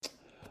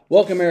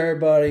Welcome,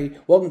 everybody.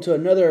 Welcome to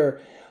another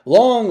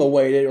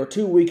long-awaited or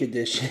 2-week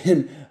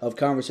edition of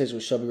Conversation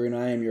with Shelby Green.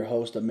 I am your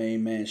host, the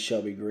main man,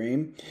 Shelby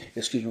Green.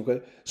 Excuse me real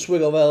quick.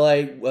 Swig of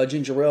LA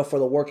ginger ale for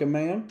the working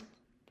man.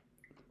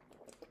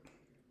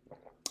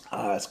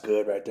 That's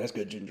good right there. That's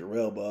good ginger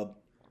ale, bub.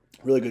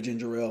 Really good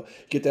ginger ale.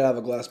 Get that out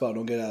of a glass bottle.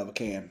 Don't get it out of a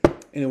can.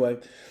 Anyway,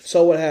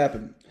 so what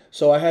happened?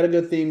 So I had a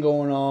good theme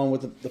going on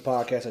with the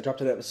podcast. I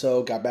dropped an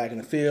episode, got back in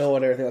the field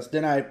and everything else.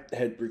 Then I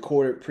had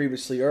recorded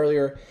previously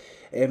earlier.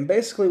 And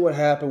basically what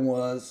happened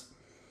was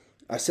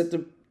I sent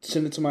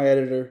it to my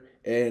editor,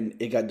 and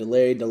it got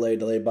delayed.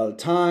 By the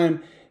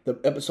time the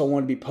episode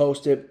wanted to be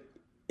posted,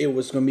 it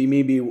was going to be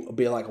maybe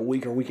like a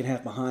week or week and a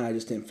half behind. I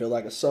just didn't feel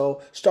like it.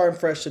 So starting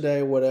fresh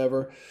today,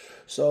 whatever.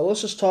 So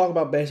let's just talk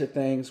about basic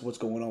things, what's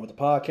going on with the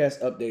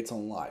podcast, updates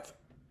on life.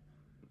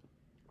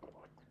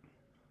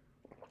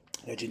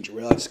 That ginger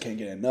ale I just can't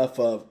get enough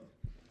of.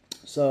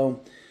 So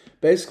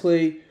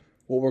basically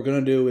what we're going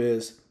to do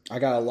is I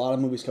got a lot of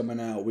movies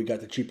coming out. We got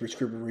the Jeepers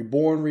Creepers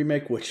Reborn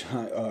remake, which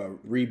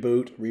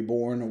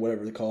Reborn, or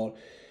whatever they're called.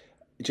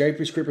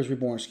 Jeepers Creepers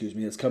Reborn,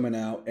 it's coming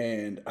out,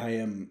 and I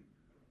am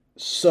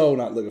so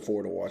not looking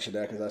forward to watching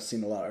that because I've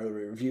seen a lot of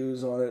early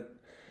reviews on it.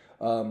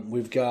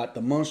 We've got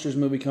the Monsters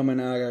movie coming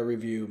out. I got a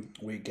review.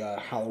 We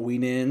got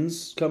Halloween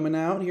Ends coming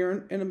out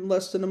here in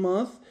less than a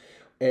month,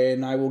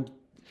 and I will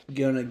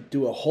gonna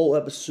do a whole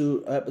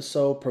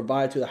episode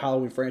provided to the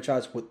Halloween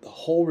franchise with the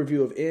whole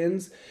review of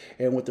Ends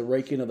and with the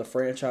ranking of the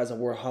franchise of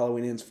where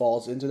Halloween Ends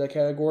falls into that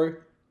category.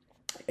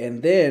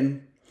 And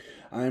then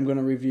I am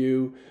gonna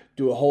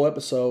do a whole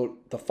episode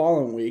the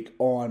following week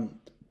on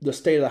the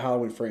state of the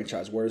Halloween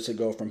franchise. Where does it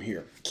go from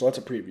here? So that's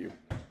a preview.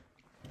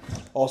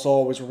 Also,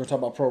 always, we're going to talk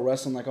about pro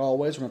wrestling like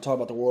always. We're going to talk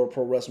about the world of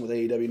pro wrestling with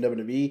AEW and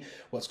WWE,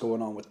 what's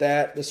going on with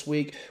that this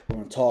week. We're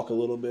going to talk a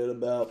little bit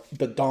about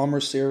the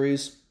Dahmer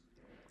series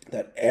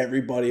that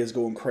everybody is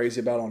going crazy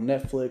about on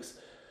Netflix.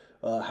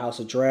 House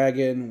of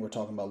Dragon. We're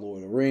talking about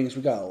Lord of the Rings.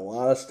 We got a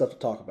lot of stuff to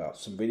talk about.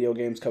 Some video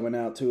games coming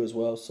out too as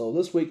well. So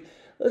this week,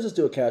 let's just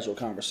do a casual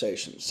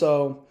conversation.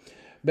 So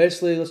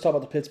basically, let's talk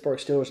about the Pittsburgh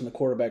Steelers and the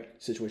quarterback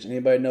situation.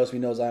 Anybody knows me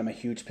knows I'm a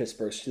huge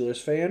Pittsburgh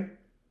Steelers fan.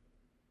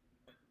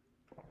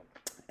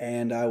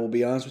 And I will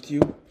be honest with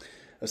you,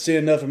 I've seen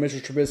enough of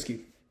Mitchell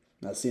Trubisky.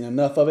 I've seen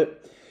enough of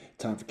it.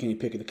 Time for Kenny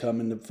Pickett to come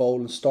in the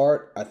fold and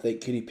start. I think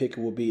Kenny Pickett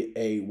will be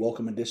a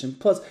welcome addition.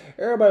 Plus,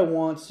 everybody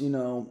wants,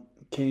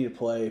 Kenny to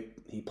play.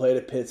 He played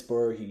at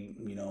Pittsburgh.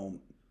 They call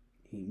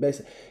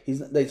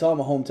him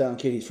a hometown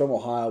kid. He's from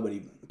Ohio, but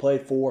he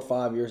played 4 or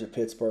 5 years at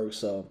Pittsburgh.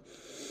 So,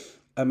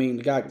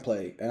 the guy can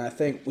play. And I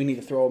think we need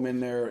to throw him in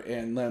there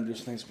and let him do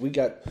some things. We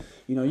got,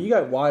 you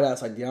got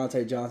wideouts like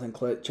Deontay Johnson,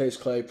 Chase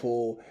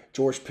Claypool,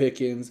 George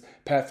Pickens,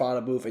 Pat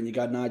Fryermuth, and you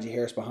got Najee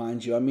Harris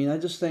behind you. I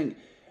just think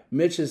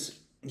Mitch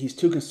he's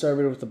too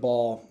conservative with the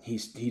ball.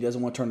 He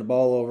doesn't want to turn the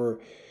ball over.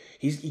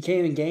 He can't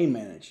even game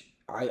manage.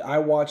 I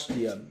watched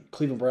the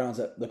Cleveland Browns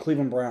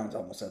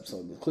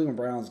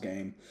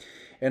game,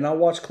 and I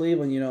watched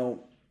Cleveland.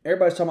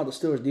 Everybody's talking about the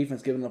Steelers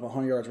defense giving up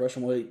 100 yards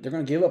rushing. Well, they're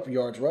going to give up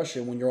yards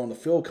rushing when you're on the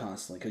field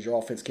constantly because your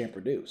offense can't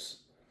produce.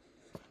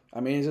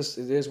 It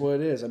is what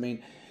it is.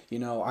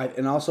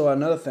 And also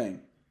another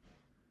thing.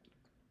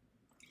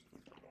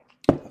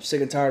 I'm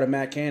sick and tired of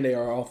Matt Candy,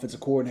 our offensive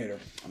coordinator.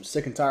 I'm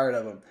sick and tired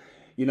of him.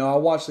 I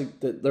watched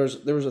there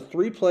was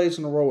 3 plays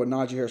in a row where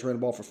Najee Harris ran the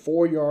ball for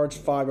 4 yards,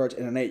 5 yards,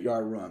 and an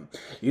 8-yard run.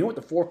 You know what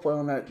the 4th play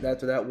on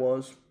after that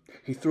was?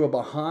 He threw a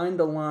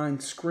behind-the-line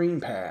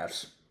screen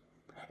pass,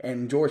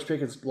 and George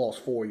Pickens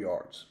lost 4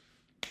 yards.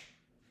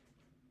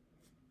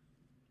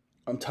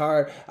 I'm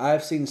tired.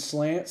 I've seen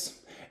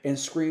slants and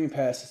screen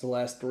passes the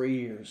last 3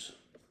 years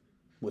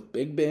with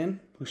Big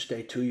Ben, who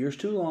stayed 2 years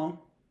too long,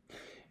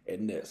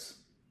 and this.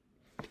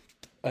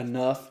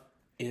 Enough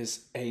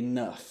is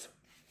enough.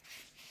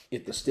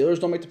 If the Steelers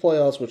don't make the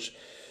playoffs, which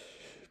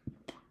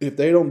if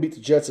they don't beat the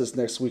Jets this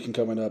next weekend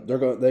coming up,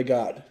 they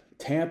got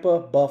Tampa,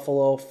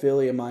 Buffalo,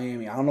 Philly, and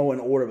Miami. I don't know in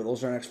order, but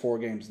those are our next 4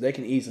 games. They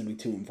can easily be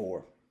 2-4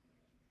 or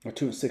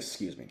 2-6.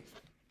 Excuse me.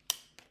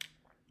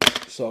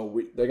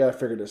 So they got to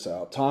figure this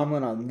out.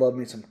 Tomlin, I love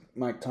me some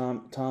Mike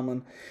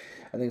Tomlin.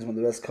 I think he's one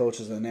of the best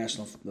coaches in the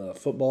National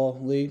Football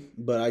League.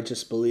 But I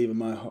just believe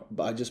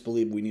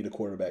we need a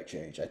quarterback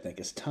change. I think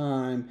it's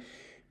time.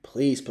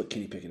 Please put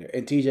Kenny Pickett in there.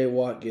 And TJ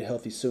Watt, get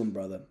healthy soon,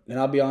 brother. And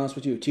I'll be honest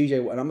with you,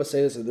 TJ Watt, and I'm going to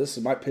say this, and this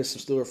might piss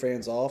some Steeler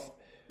fans off,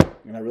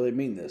 and I really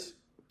mean this.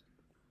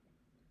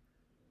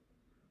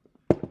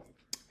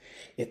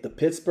 If the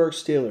Pittsburgh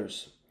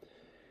Steelers,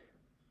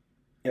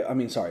 if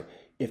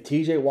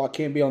TJ Watt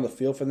can't be on the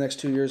field for the next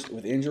 2 years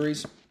with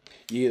injuries,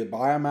 you either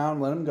buy him out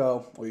and let him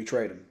go, or you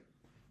trade him.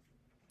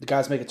 The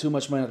guy's making too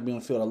much money to be on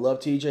the field. I love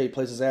TJ. He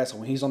plays his ass off.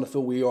 When he's on the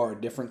field, we are a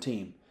different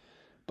team.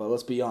 But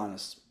let's be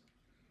honest.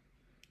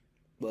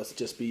 Let's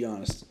just be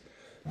honest.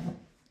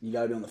 You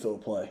got to be on the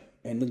field to play.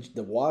 And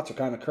the Watts are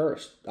kind of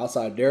cursed.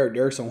 Outside of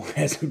Derek's the one who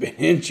hasn't been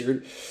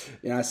injured.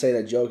 And I say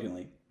that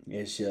jokingly.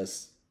 It's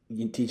just you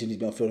can teach him he's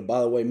going to field. And by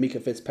the way, Mika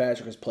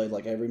Fitzpatrick has played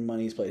like every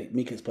money he's played.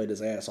 Mika's played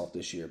his ass off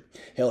this year.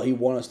 Hell, he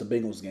won us the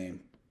Bengals game.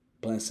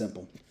 Plain and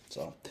simple.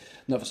 So,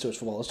 enough of Steelers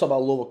football. Let's talk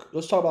about Louisville.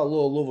 Let's talk about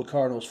Louisville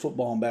Cardinals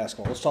football and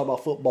basketball. Let's talk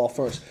about football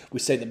first. We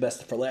say the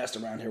best for last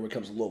around here when it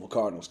comes to Louisville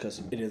Cardinals because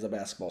it is a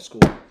basketball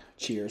school.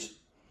 Cheers.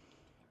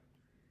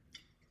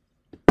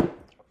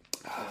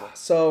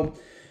 So,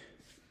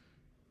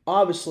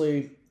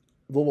 obviously,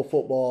 Louisville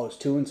football is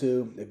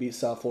 2-2. They beat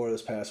South Florida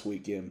this past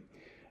weekend,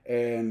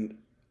 and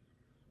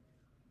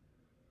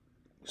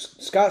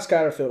Scott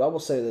Satterfield, I will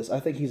say this.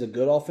 I think he's a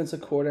good offensive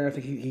coordinator. I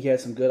think he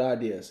has some good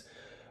ideas.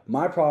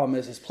 My problem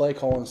is his play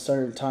calling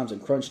certain times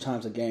and crunch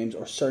times of games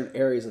or certain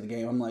areas of the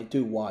game. I'm like,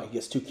 dude, why? He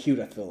gets too cute,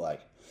 I feel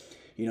like.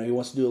 He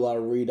wants to do a lot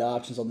of read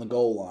options on the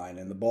goal line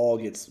and the ball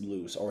gets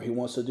loose. Or he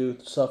wants to do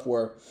stuff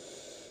where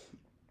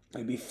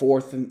it'd be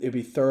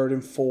 3rd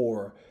and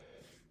 4.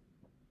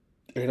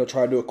 And he'll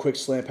try to do a quick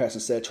slant pass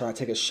instead of trying to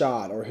take a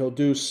shot. Or he'll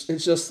do, it's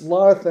just a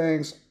lot of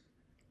things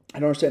I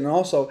don't understand. And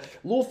also,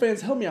 Louisville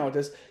fans, help me out with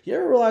this. You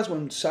ever realize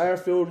when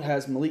Satterfield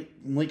has Malik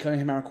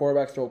Cunningham out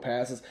quarterback throw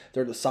passes,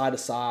 they're the side to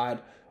side,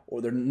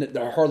 or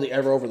they're hardly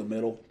ever over the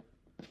middle.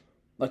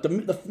 Like the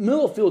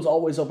middle of the field's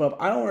always open up.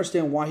 I don't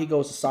understand why he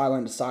goes to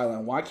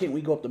sideline. Why can't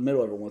we go up the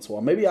middle every once in a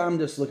while? Maybe I'm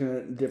just looking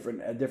at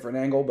a different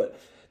angle, but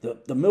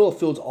the middle of the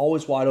field's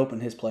always wide open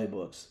in his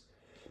playbooks.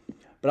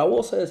 But I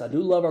will say this: I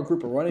do love our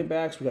group of running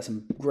backs. We got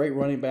some great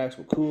running backs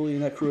with Cooley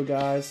and that crew of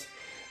guys.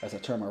 As I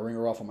turn my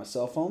ringer off on my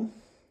cell phone.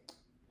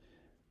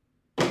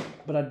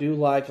 But I do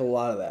like a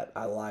lot of that.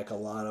 I like a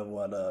lot of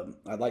what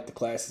I like the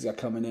classes got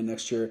coming in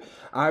next year.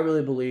 I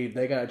really believe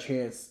they got a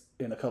chance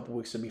in a couple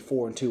weeks to be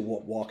 4-2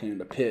 walking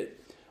into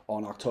Pitt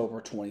on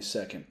October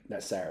 22nd,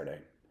 that Saturday.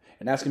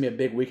 And that's going to be a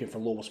big weekend for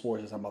Louisville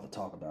sports, as I'm about to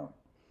talk about.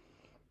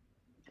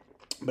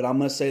 But I'm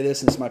going to say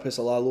this, and this might piss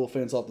a lot of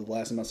Louisville fans off the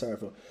last time about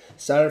Satterfield.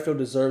 Satterfield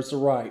deserves the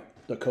right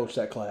to coach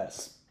that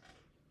class.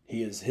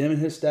 Him and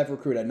his staff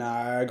recruited. Now,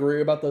 I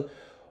agree about the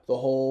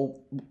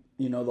whole...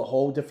 the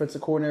whole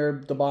defensive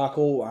coordinator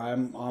debacle,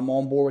 I'm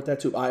on board with that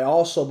too. I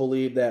also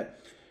believe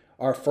that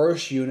our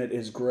first unit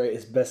is great,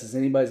 as best as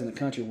anybody's in the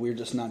country. We're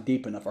just not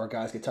deep enough. Our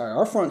guys get tired.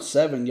 Our front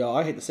seven, y'all,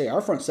 I hate to say it,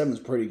 our front seven is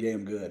pretty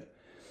damn good.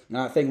 And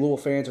I think Louisville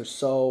fans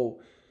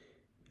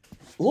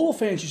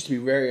used to be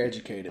very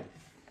educated.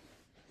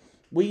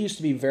 We used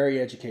to be very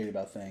educated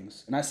about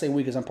things. And I say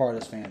we because I'm part of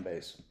this fan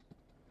base.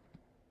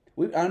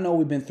 I know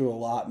we've been through a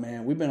lot,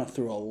 man. We've been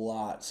through a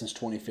lot since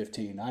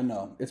 2015. I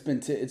know we've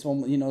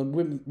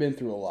been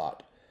through a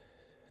lot,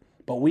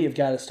 but we have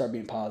got to start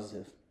being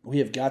positive. We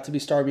have got to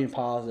start being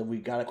positive. We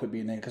got to quit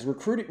being negative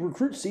because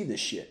recruits see this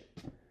shit.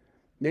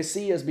 They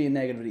see us being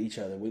negative to each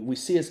other. We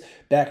see us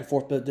back and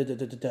forth.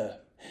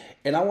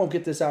 And I want to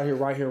get this out here,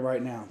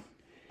 right now.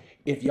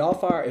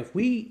 If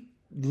we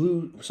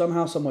lose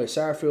somehow, some way,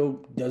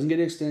 Satterfield doesn't get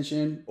an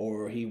extension,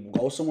 or he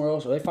goes somewhere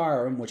else, or they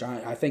fire him, which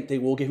I think they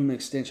will give him an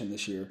extension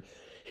this year.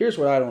 Here's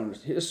what I don't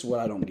understand. This is what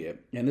I don't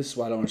get, and this is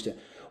what I don't understand.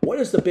 What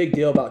is the big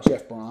deal about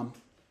Jeff Brom?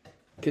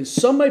 Can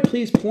somebody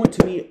please point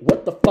to me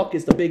what the fuck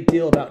is the big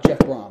deal about Jeff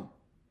Brom?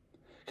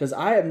 Because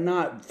I have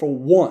not, for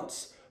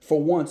once,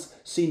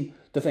 seen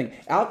the thing.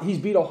 He's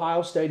beat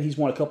Ohio State. He's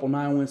won a couple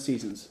 9-win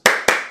seasons.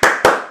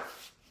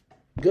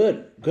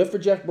 Good for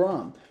Jeff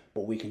Brom,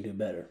 but we can do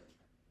better.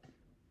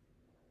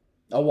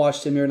 I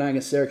watched him here tonight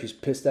against Syracuse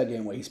piss that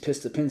game away. He's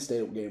pissed the Penn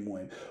State game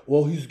away.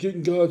 Well, he's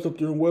getting guys up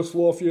there in West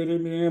Lafayette,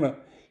 Indiana.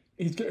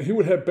 He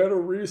would have better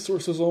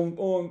resources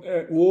on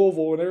at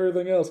Louisville and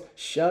everything else.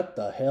 Shut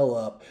the hell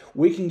up.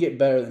 We can get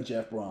better than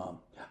Jeff Brom.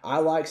 I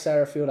like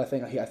Satterfield.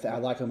 I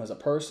like him as a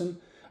person.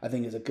 I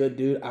think he's a good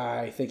dude.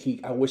 I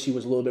wish he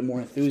was a little bit more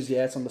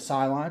enthusiastic on the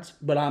sidelines.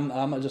 But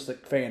I'm just a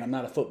fan. I'm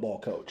not a football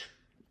coach.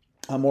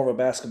 I'm more of a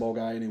basketball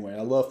guy anyway.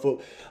 I love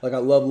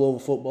Louisville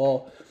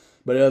football.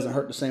 But it doesn't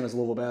hurt the same as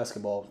Louisville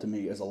basketball to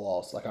me as a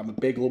loss. Like, I'm a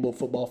big Louisville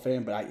football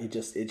fan, but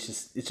it's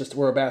just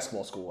we're a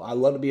basketball school. I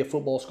love to be a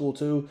football school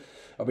too,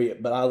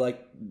 but I like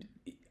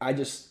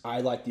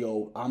the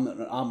old. I'm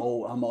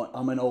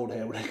an old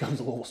head when it comes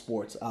to Louisville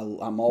sports.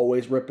 I'm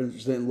always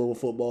representing Louisville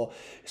football,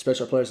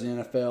 especially our players in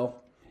the NFL.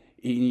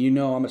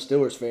 I'm a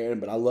Steelers fan,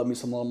 but I love me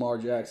some Lamar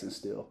Jackson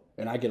still,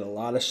 and I get a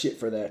lot of shit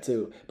for that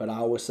too. But I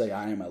always say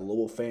I am a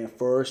Louisville fan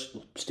first,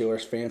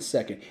 Steelers fan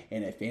second,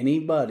 and if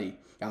anybody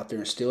out there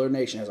in Steeler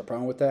Nation has a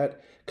problem with that,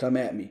 come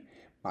at me.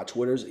 My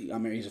Twitter's, easy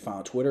to find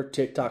on Twitter,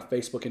 TikTok,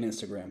 Facebook, and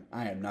Instagram.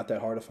 I am not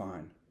that hard to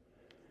find.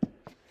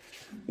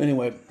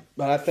 Anyway,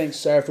 but I think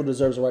Satterfield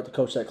deserves the right to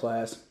coach that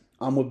class.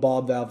 I'm with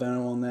Bob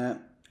Valvano on that.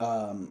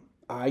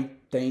 I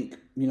think,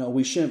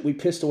 we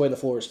pissed away the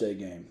Florida State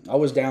game. I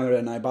was down there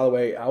that night. By the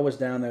way, I was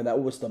down there.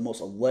 That was the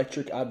most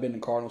electric I've been in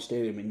Cardinal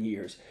Stadium in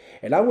years.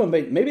 And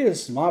maybe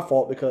this is my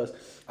fault because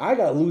I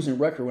got a losing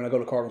record when I go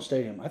to Cardinal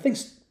Stadium. I think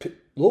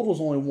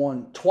Louisville's only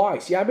won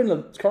twice. Yeah, I've been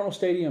to Cardinal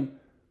Stadium.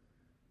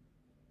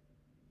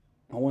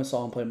 I went and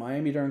saw him play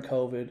Miami during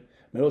COVID.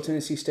 Middle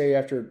Tennessee State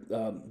after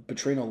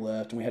Petrino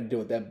left, and we had to deal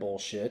with that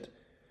bullshit.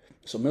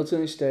 So Middle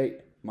Tennessee State,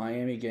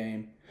 Miami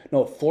game.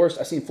 No,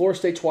 I seen Florida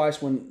State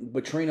twice when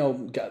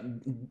Petrino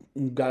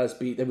got us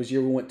beat. That was the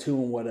year we went 2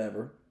 and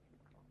whatever.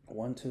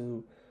 1,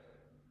 2,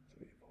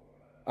 3, 4.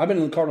 I've been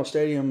in the Cardinal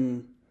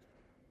Stadium.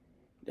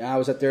 I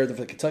was up there for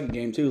the Kentucky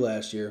game too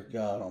last year.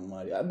 God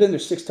almighty. I've been there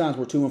 6 times.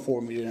 We're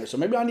 2-4 meeting there. So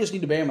maybe I just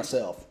need to ban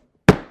myself.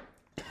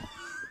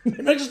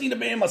 Maybe I just need to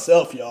ban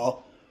myself,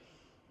 y'all.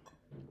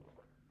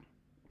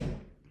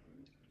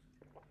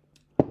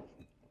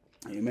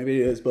 Yeah,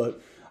 maybe it is,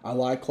 but I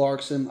like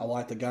Clarkson. I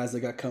like the guys they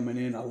got coming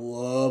in. I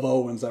love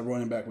Owens, that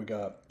running back we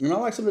got. And I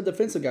like some of the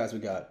defensive guys we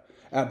got.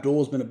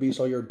 Abdul's been a beast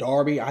all year.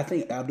 Darby, I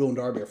think Abdul and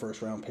Darby are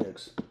first-round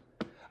picks.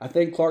 I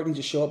think Clark needs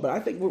to show up, but I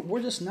think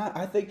we're just not.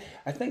 I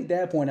think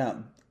Dad pointed out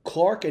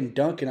Clark and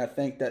Duncan. I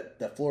think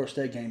that Florida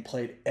State game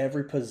played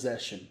every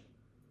possession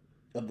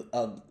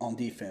of on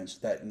defense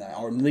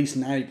or at least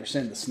 90%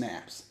 of the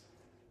snaps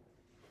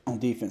on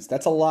defense.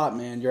 That's a lot,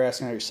 man. You're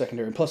asking how your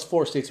secondary, and plus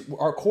Florida State's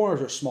our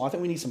corners are small. I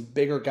think we need some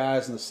bigger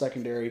guys in the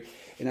secondary,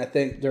 and I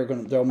think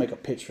they'll make a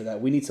pitch for that.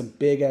 We need some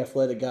big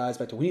athletic guys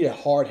back there. We need a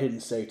hard hitting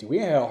safety. We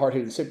ain't had a hard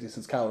hitting safety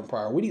since Kyler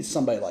Pryor. We need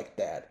somebody like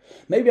that.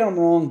 Maybe I'm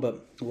wrong,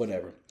 but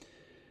whatever.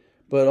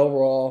 But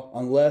overall,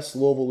 unless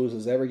Louisville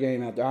loses every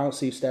game out there, I don't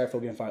see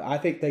Stafford getting fired. I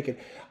think they can.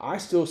 I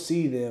still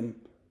see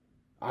them.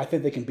 I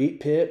think they can beat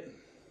Pitt.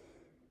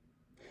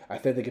 I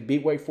think they can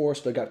beat Wake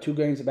Forest. They got 2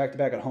 games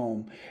back-to-back at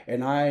home.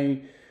 And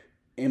I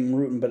am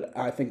rooting, but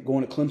I think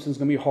going to Clemson's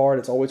going to be hard.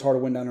 It's always hard to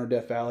win down there in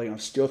Death Valley. I'm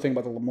still thinking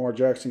about the Lamar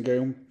Jackson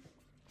game.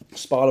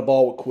 Spot a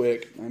ball with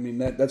quick. I mean,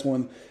 that's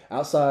one.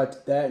 Outside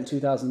that in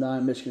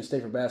 2009, Michigan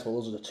State for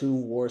basketball, those are the 2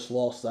 worst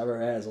losses I've ever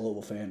had as a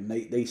Louisville fan.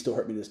 They still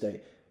hurt me to this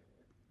day.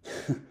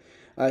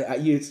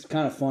 It's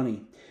kind of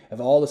funny of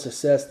all the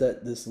success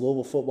that this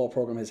Louisville football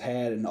program has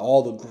had and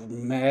all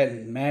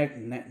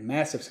the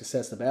massive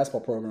success the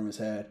basketball program has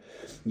had.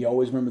 You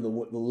always remember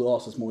the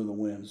losses more than the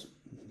wins.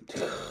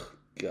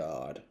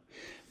 God.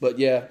 But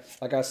yeah,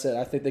 like I said,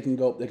 I think they can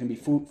go. They can be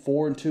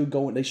 4-2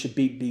 going. They should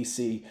beat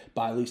BC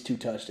by at least 2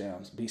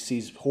 touchdowns.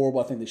 BC's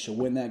horrible. I think they should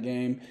win that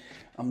game.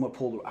 I'm gonna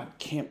pull. I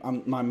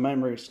can't. My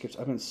memory skips.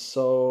 I've been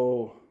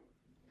so.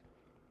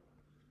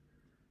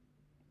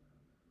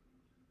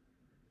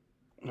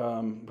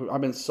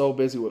 I've been so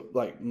busy with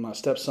like my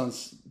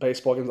stepson's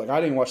baseball games. Like I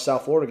didn't watch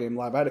South Florida game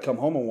live. I had to come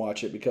home and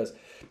watch it because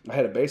I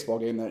had a baseball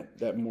game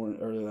that morning,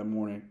 early that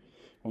morning,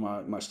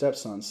 with my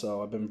stepson.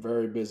 So I've been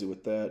very busy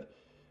with that.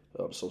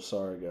 Oh, I'm so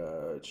sorry,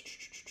 guys.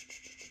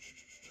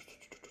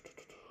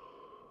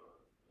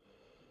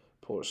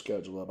 Pull the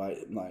schedule up.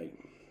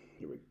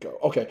 Here we go.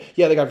 Okay,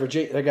 yeah, they got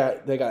Virginia. They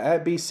got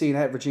at BC and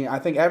at Virginia. I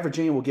think at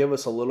Virginia will give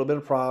us a little bit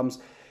of problems.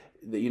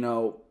 They're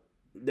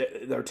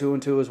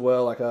 2-2 as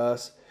well, like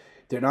us.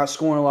 They're not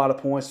scoring a lot of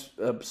points,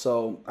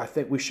 so I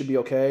think we should be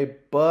okay.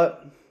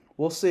 But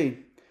we'll see.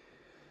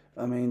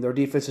 I mean, their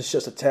defense is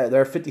just a tad.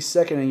 They're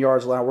 52nd in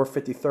yards allowed. We're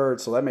 53rd,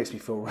 so that makes me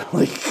feel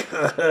really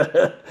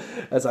good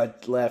as I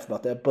laugh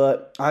about that.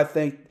 But I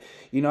think,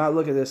 I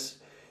look at this.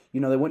 They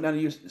went down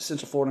to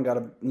Central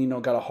Florida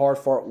and got a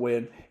hard-fought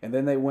win, and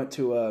then they went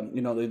to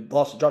they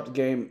dropped the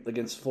game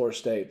against Florida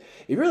State.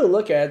 If you really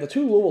look at it, the 2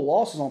 Louisville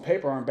losses on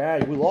paper aren't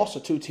bad. We lost to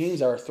 2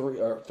 teams that are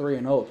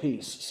 3-0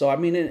 apiece. So I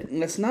mean,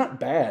 it's not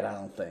bad, I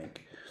don't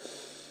think.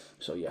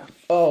 So yeah.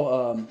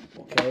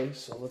 Okay.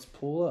 So let's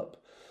pull up.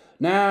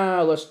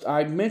 Now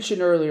I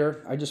mentioned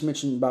earlier. I just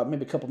mentioned about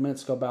maybe a couple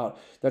minutes ago about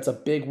that's a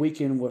big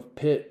weekend with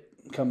Pitt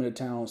coming to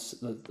town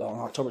on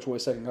October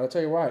 22nd. Gotta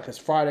tell you why, because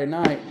Friday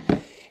night.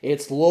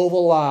 It's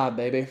Louisville Live,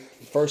 baby.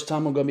 First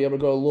time I'm going to be able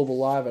to go to Louisville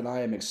Live, and I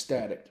am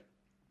ecstatic.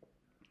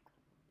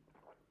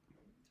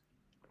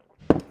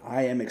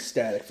 I am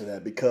ecstatic for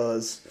that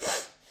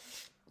because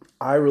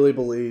I really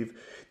believe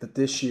that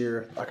this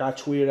year, like I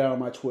tweeted out on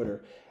my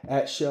Twitter,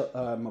 I'm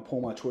going to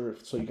pull my Twitter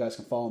so you guys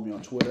can follow me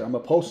on Twitter. I'm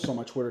going to post this on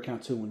my Twitter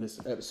account too when this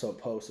episode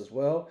posts as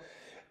well.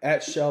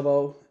 At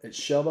Shelbo, it's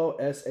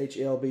Shelbo,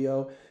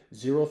 SHLBO.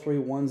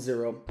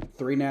 0310,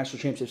 3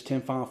 national championships,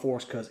 10 Final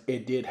Fours, because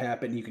it did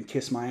happen. You can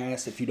kiss my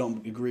ass if you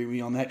don't agree with me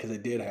on that, because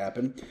it did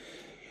happen.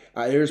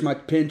 Here's my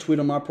pinned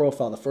tweet on my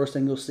profile. The first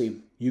thing you'll see.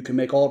 You can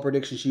make all the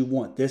predictions you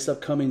want. This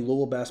upcoming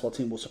Louisville basketball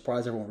team will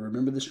surprise everyone.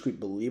 Remember this tweet.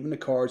 Believe in the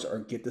cards or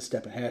get the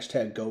step and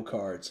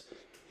 #GoCards.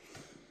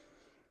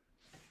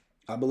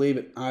 I believe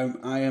it.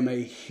 I am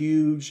a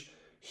huge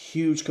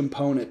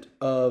component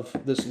of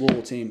this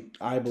Louisville team.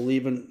 I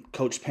believe in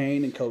Coach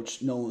Payne and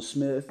Coach Nolan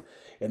Smith.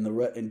 And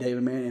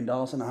David Mann and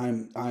Dawson,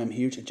 I'm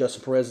huge. And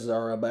Justin Perez is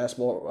our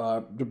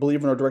basketball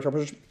believer in our director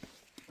position.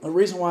 The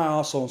reason why I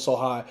also am so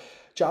high,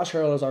 Josh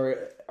Harrell is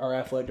our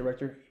athletic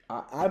director.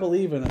 I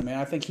believe in him, man.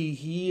 I think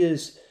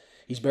he's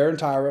better than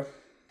Tyra,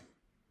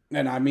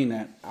 and I mean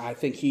that. I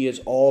think he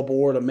is all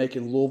aboard of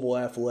making Louisville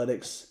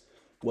athletics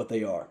what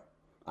they are.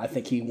 I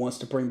think he wants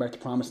to bring back the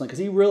promised land because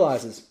he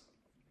realizes.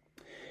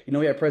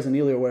 We had President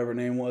Neely or whatever her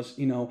name was.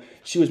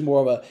 She was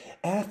more of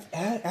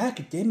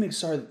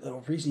academics are the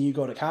reason you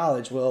go to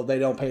college. Well, they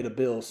don't pay the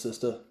bills,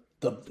 sister.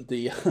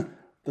 The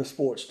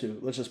sports do.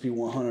 Let's just be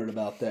 100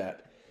 about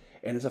that.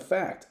 And it's a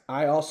fact.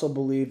 I also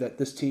believe that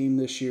this team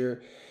this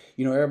year,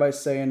 everybody's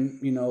saying,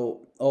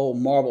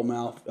 Marble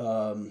Mouth,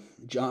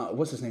 John,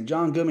 what's his name?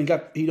 John Goodman.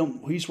 He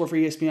used to work for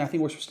ESPN. I think he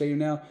works for Stadium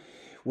now.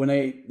 When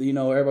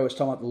everybody was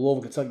talking about the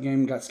Louisville Kentucky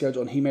game got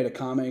scheduled, and he made a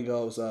comment. He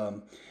goes,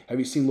 "Have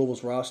you seen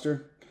Louisville's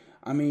roster?"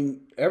 I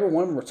mean, every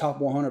one of them were top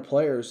 100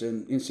 players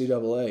in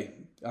NCAA.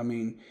 I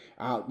mean,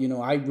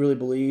 I really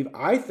believe.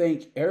 I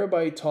think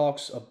everybody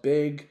talks a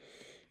big,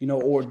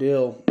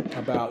 ordeal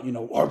about,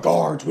 our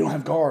guards. We don't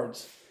have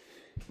guards.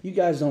 You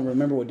guys don't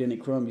remember what Denny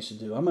Crum used to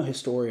do. I'm a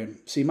historian.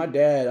 See, my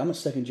dad, I'm a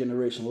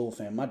second-generation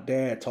Louisville fan. My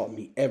dad taught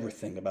me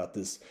everything about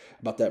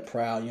that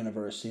proud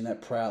university and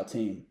that proud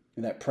team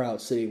and that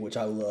proud city, which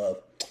I love.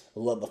 I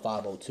love the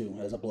 502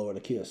 as I blow it a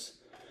kiss.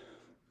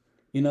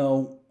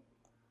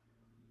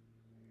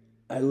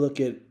 I look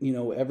at,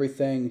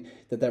 everything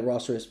that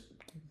roster is.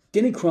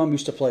 Denny Crum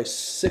used to play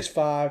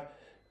 6'5",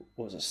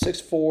 what was it,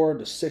 6'4"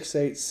 to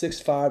 6'8",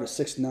 6'5"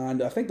 to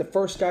 6'9". I think the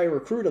first guy he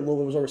recruited at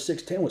Louisville was over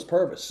 6'10", was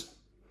Purvis.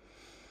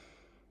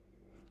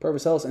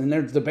 Purvis Ellison. And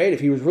there's debate if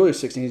he was really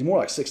 6'10". He's more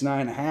like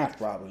 6'9.5"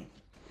 probably.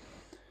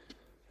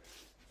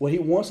 What he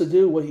wants to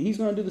do, he's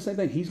going to do the same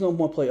thing. He's going to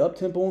want to play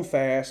up-tempo and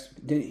fast.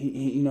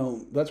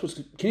 That's what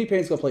Kenny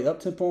Payne's going to play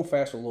up-tempo and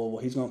fast for Louisville.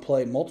 He's going to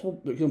play he's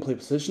going to play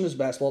positionless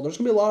basketball. There's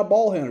going to be a lot of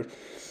ball handlers.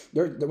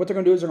 What they're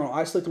going to do is they're going to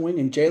isolate the wing,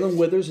 and Jalen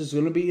Withers is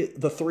going to be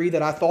the 3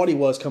 that I thought he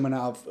was coming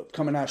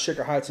out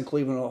Shaker Heights in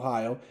Cleveland,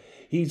 Ohio.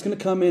 He's going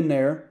to come in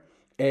there,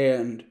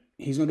 and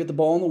he's going to get the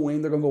ball in the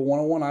wing. They're going to go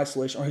one-on-one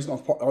isolation, or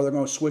they're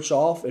going to switch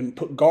off and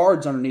put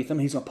guards underneath him.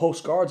 He's going to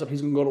post guards up.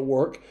 He's going to go to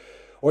work.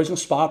 Or he's going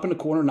to spot up in the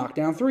corner and knock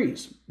down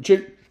threes.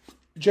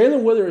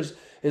 Jalen Withers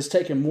is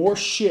taking more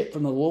shit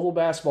from the Louisville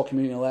basketball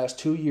community in the last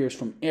 2 years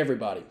from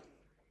everybody.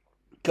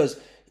 Because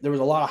there was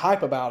a lot of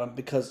hype about him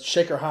because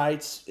Shaker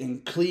Heights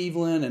in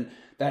Cleveland and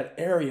that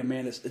area,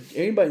 man.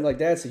 Anybody like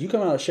that said, you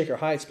come out of Shaker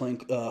Heights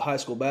playing high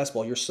school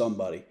basketball, you're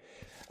somebody.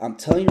 I'm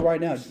telling you right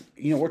now,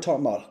 we're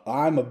talking about,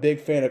 I'm a big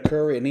fan of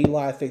Curry and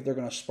Eli. I think they're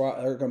going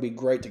to be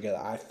great together.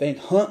 I think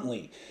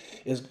Huntley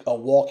is a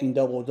walking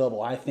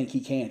double-double. I think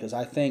he can because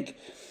I think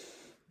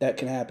that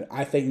can happen.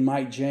 I think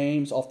Mike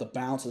James off the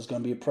bounce is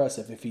going to be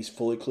impressive if he's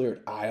fully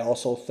cleared. I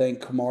also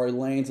think Kamari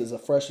Lanes as a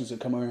freshman is going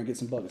to come over and get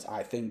some buckets.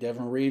 I think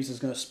Devin Reeves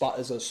is a spot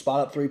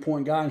up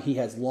 3-point guy, and he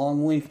has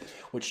long length,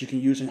 which you can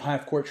use in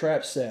half court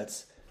trap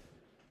sets.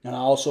 And I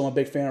also am a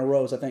big fan of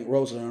Rose. I think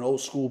Rose is an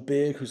old school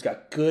big he's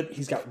got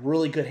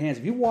really good hands.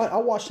 I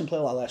watched him play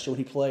a lot last year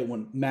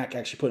when Mac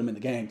actually put him in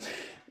the game.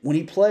 When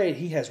he played,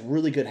 he has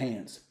really good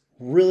hands.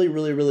 Really,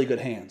 really, really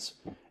good hands.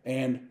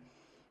 And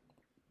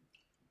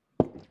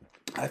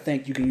I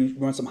think you can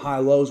run some high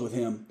lows with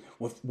him,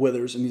 with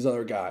Withers and these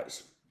other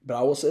guys. But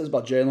I will say this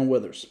about Jalen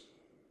Withers.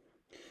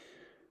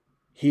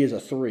 He is a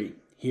 3.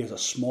 He is a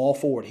small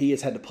forward. He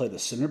has had to play the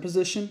center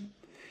position,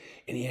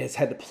 and he has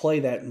had to play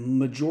that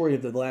majority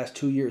of the last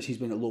 2 years he's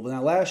been at Louisville.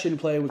 Now, last year he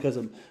played because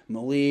of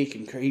Malik,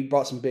 and he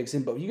brought some bigs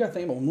in. But you got to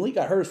think about when Malik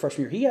got hurt his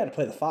freshman year, he had to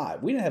play the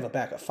 5. We didn't have a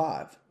backup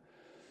 5.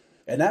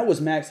 And that was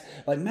Mac's.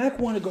 Like, Mac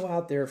wanted to go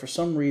out there for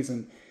some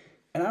reason.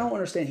 And I don't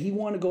understand. He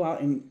wanted to go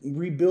out and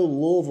rebuild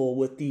Louisville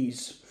with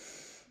these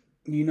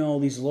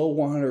low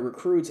 100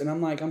 recruits. And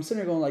I'm sitting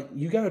there going, like,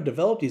 you got to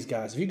develop these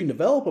guys. If you can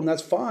develop them,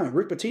 that's fine.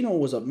 Rick Pitino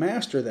was a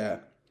master of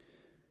that.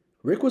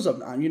 Rick was I say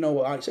what you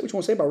want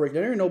to say about Rick.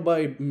 There ain't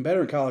nobody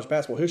better in college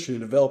basketball history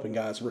than developing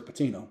guys than Rick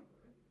Pitino.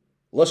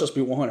 Let's just be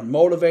 100.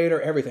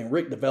 Motivator, everything.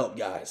 Rick developed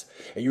guys.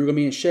 And you're going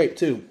to be in shape,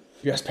 too.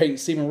 You guys painting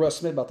Stephen Russ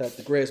Smith about that,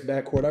 the greatest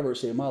backcourt I've ever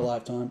seen in my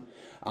lifetime.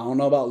 I don't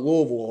know about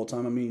Louisville all the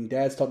time. I mean,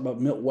 Dad's talking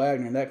about Milt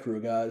Wagner and that crew,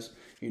 guys.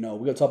 We're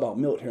going to talk about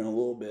Milt here in a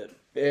little bit.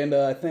 And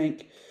I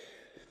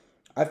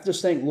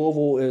just think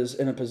Louisville is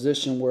in a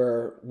position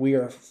where we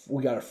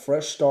got a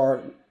fresh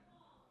start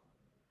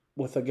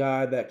with a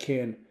guy that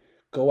can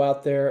go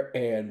out there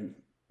and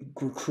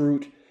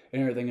recruit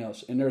and everything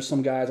else. And there's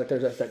some guys, like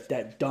there's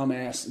that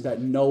dumbass,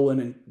 that Nolan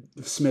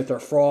and Smith are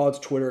frauds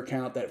Twitter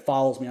account that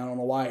follows me. I don't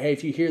know why. Hey,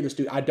 if you hear this,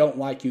 dude, I don't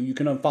like you. You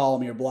can unfollow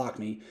me or block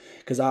me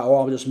because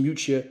I'll just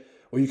mute you.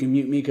 Or you can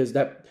mute me because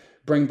that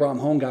Bring Brom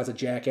Home guy's a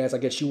jackass. I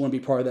guess you want to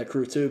be part of that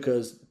crew too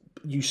because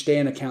you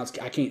stand accounts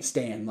I can't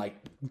stand. Like,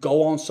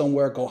 go on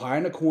somewhere, go hide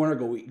in a corner,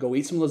 go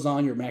eat some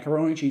lasagna or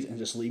macaroni and cheese, and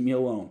just leave me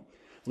alone.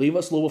 Leave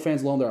us Louisville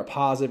fans alone that are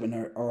positive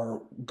and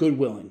are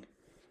good-willing.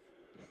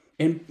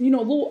 And,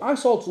 I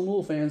saw some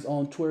Louisville fans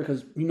on Twitter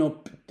because,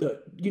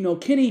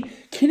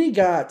 Kenny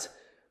got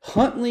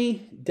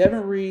Huntley,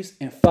 Devin Reeves,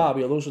 and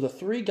Fabio. Those are the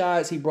 3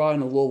 guys he brought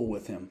into Louisville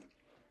with him.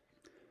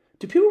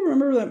 Do people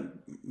remember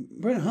that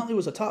Brandon Huntley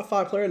was a top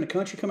 5 player in the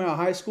country coming out of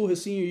high school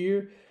his senior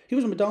year? He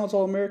was a McDonald's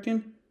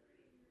All-American.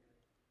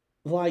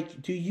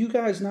 Like, do you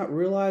guys not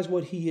realize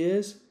what he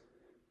is?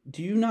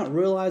 Do you not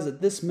realize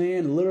that this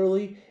man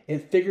literally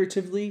and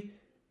figuratively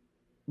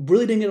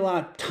really didn't get a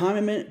lot of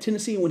time in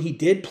Tennessee? When he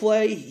did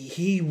play,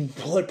 he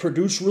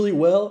produced really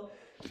well.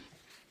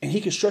 And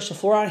he can stretch the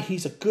floor out.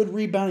 He's a good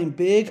rebounding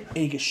big.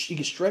 And he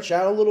can stretch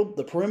out a little,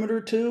 the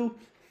perimeter too.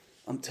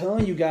 I'm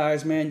telling you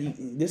guys, man,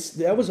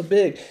 that was a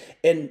big.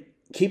 And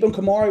Keeping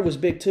Kamari was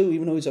big too,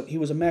 even though he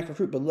was a MAC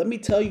recruit. But let me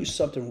tell you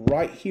something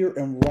right here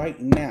and right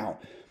now.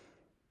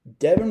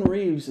 Devin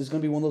Reeves is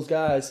going to be one of those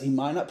guys. He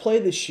might not play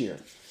this year,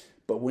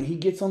 but when he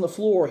gets on the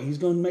floor, he's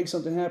going to make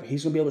something happen.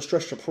 He's going to be able to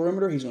stretch the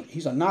perimeter.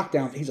 He's a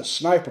knockdown. He's a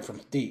sniper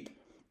from deep.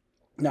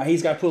 Now,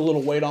 he's got to put a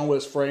little weight on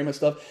with his frame and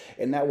stuff,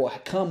 and that will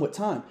come with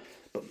time.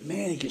 But,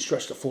 man, he can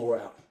stretch the floor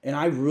out. And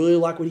I really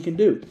like what he can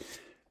do.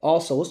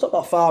 Also, let's talk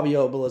about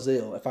Fabio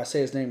Belazil. If I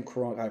say his name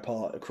wrong, I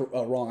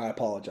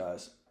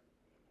apologize.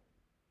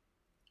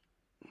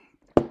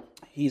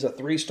 He's a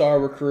 3-star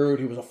recruit.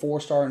 He was a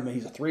 4-star, and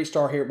he's a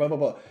 3-star here, blah, blah,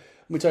 blah.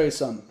 Let me tell you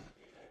something.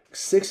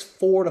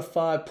 6'4" to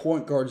 5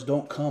 point guards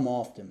don't come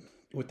often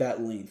with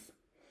that length.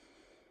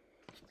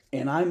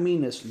 And I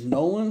mean this.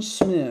 Nolan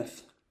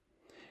Smith,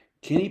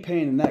 Kenny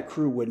Payne, and that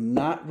crew would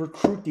not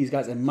recruit these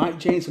guys, and Mike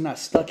James would not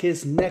stuck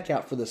his neck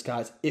out for this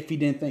guy if he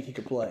didn't think he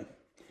could play.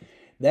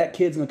 That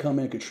kid's going to come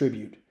in and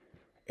contribute.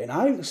 And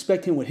I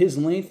expect him with his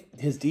length,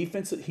 his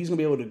defense, he's going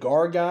to be able to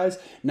guard guys.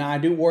 Now, I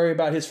do worry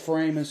about his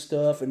frame and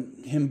stuff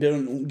and him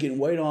getting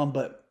weight on,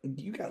 but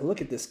you got to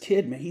look at this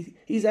kid, man.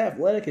 He's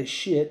athletic as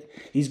shit.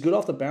 He's good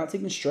off the bounce. He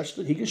can stretch.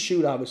 He can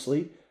shoot,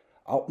 obviously.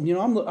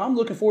 I'm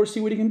looking forward to see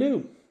what he can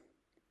do.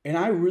 And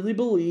I really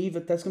believe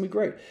that that's going to be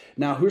great.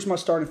 Now, here's my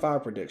starting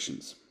 5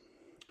 predictions.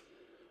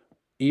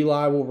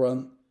 Eli will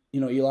run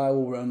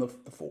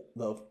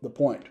the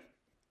point.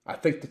 I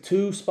think the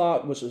 2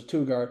 spot, which is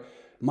 2 guard,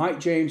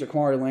 Mike James or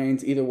Kamari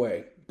Lanes, either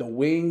way. The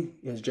wing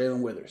is Jalen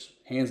Withers,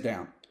 hands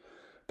down.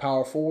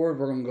 Power forward,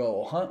 we're going to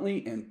go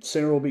Huntley, and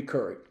center will be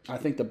Curry. I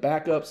think the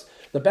backups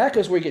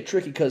where you get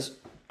tricky because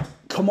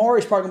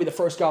Kamari's probably going to be the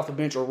first guy off the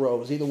bench or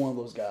Rose, either one of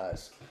those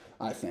guys,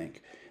 I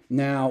think.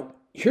 Now,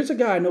 here's a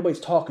guy nobody's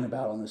talking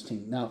about on this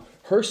team. Now,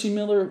 Hershey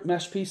Miller,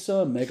 Masterpiece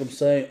son, make him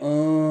say,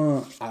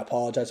 I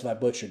apologize if I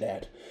butchered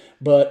that.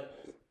 But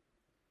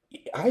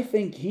I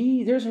think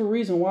there's a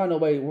reason why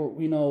they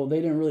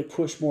didn't really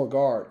push more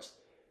guards.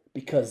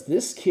 Because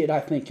this kid,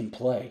 I think, can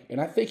play. And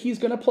I think he's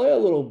going to play a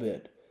little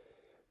bit.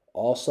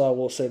 Also, I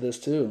will say this,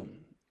 too.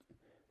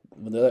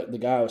 The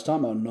guy I was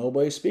talking about,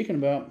 nobody's speaking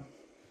about.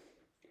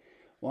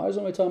 Why is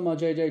nobody talking about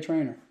J.J.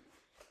 Traynor?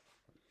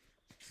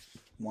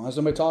 Why is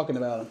nobody talking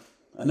about him?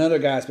 Another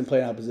guy's been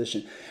playing out of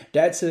position.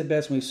 Dad said it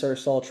best when he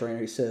first saw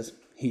Traynor. He says,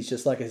 he's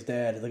just like his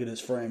dad. Look at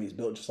his frame. He's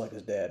built just like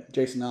his dad.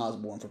 Jason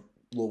Osborne, for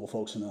Louisville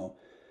folks to know.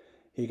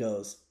 He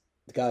goes,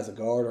 the guy's a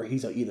guard, or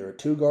he's either a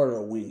 2 guard or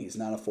a wing. He's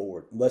not a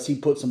forward. Unless he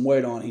puts some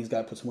weight on, he's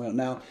got to put some weight on.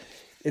 Now,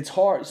 it's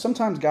hard.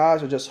 Sometimes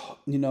guys are just,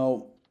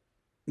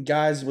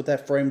 guys with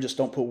that frame just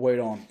don't put weight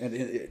on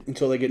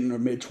until they get in their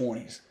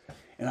mid-20s.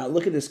 And I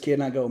look at this kid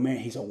and I go, man,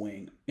 he's a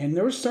wing. And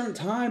there were certain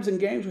times in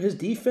games where his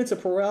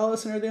defensive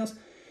paralysis and everything else,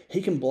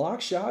 he can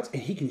block shots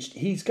and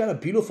he's got a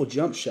beautiful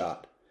jump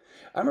shot.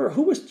 I remember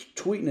who was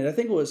tweeting it. I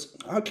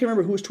can't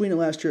remember who was tweeting it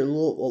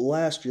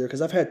last year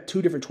because I've had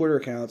 2 different Twitter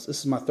accounts. This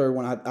is my 3rd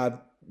one. I've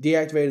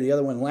deactivated the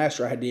other one last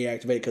year. I had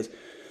deactivated because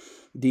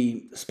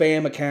the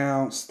spam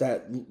accounts,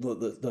 that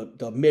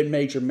the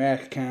mid-major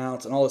Mac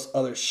accounts, and all this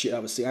other shit I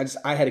was seeing.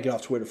 I had to get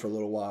off Twitter for a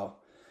little while.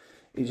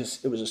 It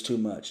was just too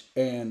much.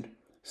 And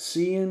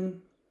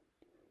seeing,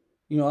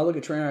 I look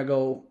at Traynor, I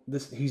go,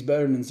 he's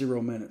better than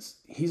 0 minutes.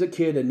 He's a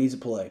kid that needs to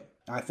play.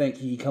 I think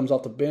he comes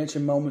off the bench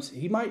in moments.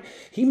 He might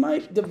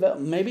develop.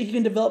 Maybe he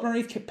can develop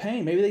underneath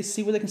Payne. Maybe they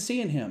see what they can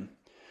see in him.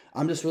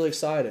 I'm just really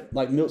excited.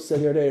 Like Milt said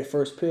the other day at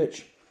first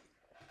pitch,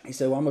 he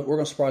said, we're going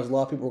to surprise a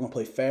lot of people. We're going to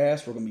play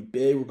fast. We're going to be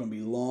big. We're going to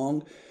be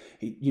long.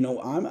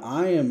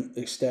 I am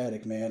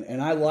ecstatic, man.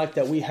 And I like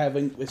that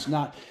it's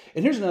not.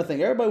 And here's another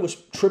thing. Everybody was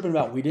tripping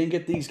about, we didn't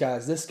get these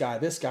guys, this guy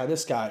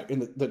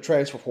in the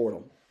transfer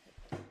portal.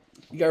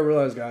 You got to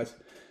realize, guys,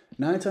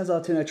 9 times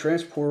out of 10, that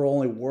transfer portal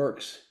only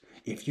works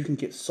if you can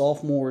get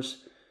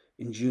sophomores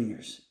and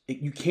juniors.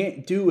 You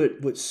can't do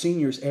it with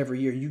seniors every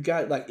year. You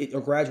got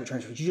or graduate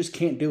transfers. You just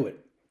can't do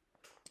it.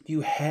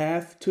 You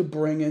have to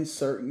bring in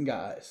certain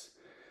guys.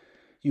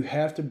 You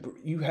have to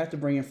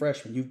bring in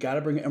freshmen. You've got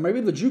to bring in, or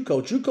maybe the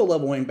JUCO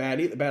level ain't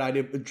bad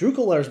idea. But JUCO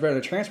level is better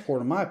than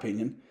transport, in my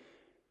opinion.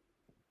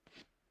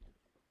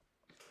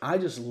 I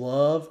just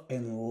love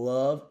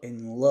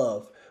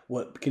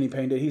what Kenny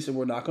Payne did. He said,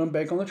 we're not going to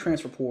bank on the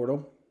transfer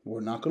portal.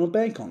 We're not going to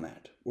bank on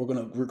that. We're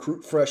going to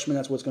recruit freshmen.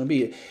 That's what's going to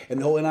be. And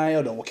the whole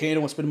NIL, well,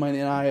 Canada wants to spend money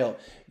in the NIL.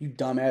 You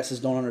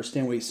dumbasses don't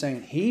understand what he's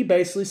saying. He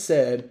basically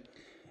said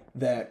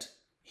that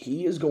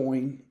he is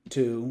going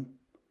to.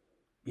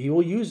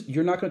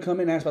 You're not going to come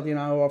in and ask about the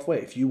NIL halfway.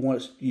 If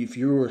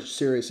you're a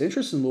serious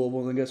interest in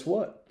Louisville, then guess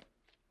what?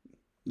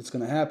 It's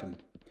going to happen.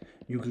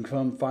 You can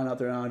come find out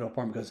their NIL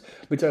department because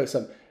let me tell you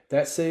something.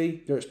 That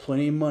city, there's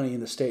plenty of money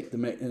in the state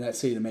in that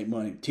city to make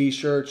money.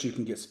 T-shirts, you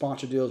can get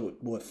sponsor deals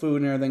with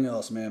food and everything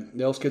else, man.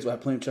 Those kids will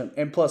have plenty of time.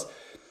 And plus,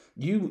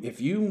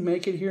 if you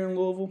make it here in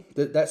Louisville,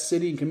 that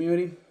city and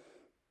community,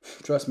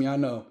 trust me, I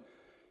know.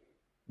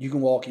 You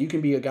can walk. You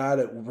can be a guy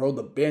that rode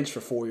the bench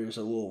for 4 years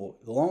at Louisville.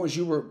 As long as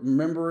you were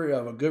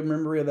a good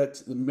memory of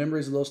the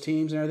memories of those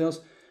teams and everything else,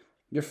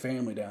 your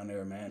family down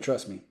there, man.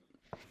 Trust me.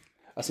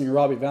 I seen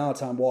Robbie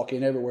Valentine walk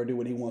in everywhere, do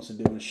what he wants to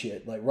do and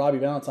shit. Like Robbie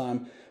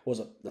Valentine was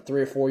a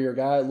 3 or 4 year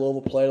guy at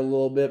Louisville, played a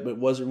little bit, but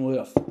wasn't really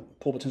a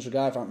full potential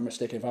guy. If I'm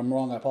mistaken, if I'm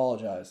wrong, I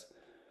apologize.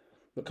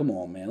 But come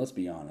on, man, let's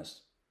be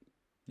honest.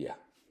 Yeah.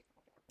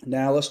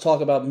 Now let's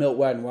talk about Milt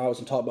Wagner. Why I was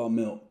going to talk about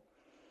Milt.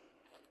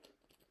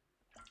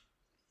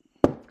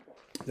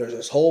 There's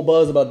this whole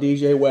buzz about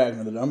DJ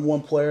Wagner, the number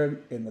one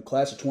player in the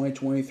class of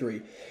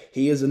 2023.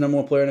 He is the number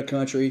one player in the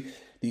country.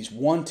 These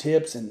one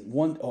tips and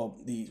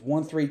these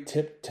 1-3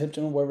 tips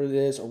and whatever it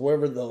is, or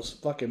whatever those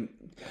fucking.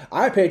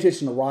 I pay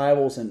attention to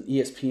Rivals and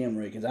ESPN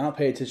rankings. I don't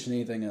pay attention to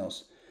anything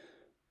else.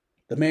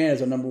 The man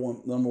is a number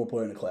one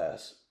player in the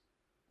class,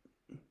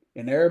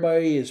 and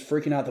everybody is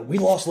freaking out that we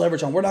lost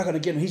leverage on. We're not going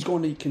to get him. He's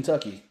going to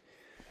Kentucky.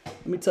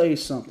 Let me tell you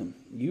something.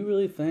 You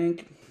really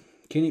think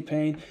Kenny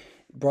Payne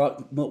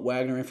brought Milt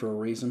Wagner in for a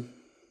reason?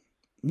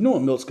 You know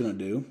what Milt's going to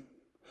do.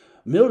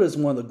 Milt is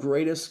one of the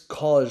greatest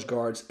college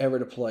guards ever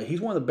to play. He's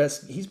one of the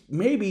best. He's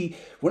maybe,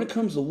 when it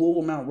comes to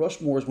Louisville Mount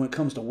Rushmores, when it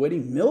comes to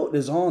winning, Milt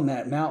is on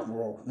that mountain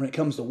roll when it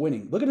comes to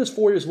winning. Look at his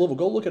 4 years at Louisville.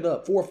 Go look it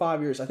up. 4 or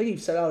 5 years. I think he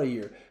sat out a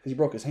year because he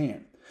broke his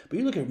hand. But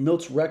you look at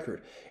Milt's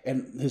record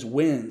and his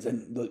wins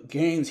and the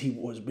games he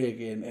was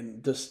big in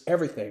and just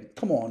everything.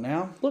 Come on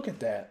now. Look at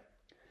that.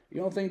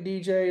 You don't think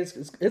DJ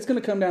it's going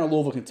to come down to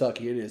Louisville,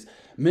 Kentucky? It is.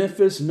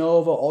 Memphis,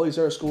 Nova, all these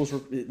other schools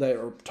that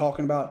are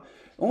talking about.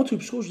 The only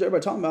two schools that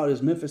everybody talking about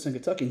is Memphis and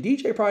Kentucky. And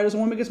DJ probably doesn't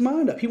want to make his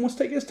mind up. He wants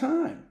to take his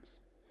time.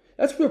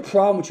 That's the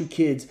problem with you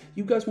kids.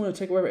 You guys want to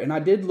take whatever. And I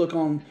did look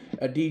on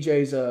at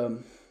DJ's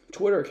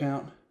Twitter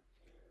account,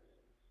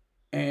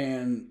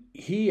 and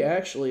he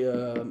actually,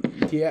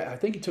 I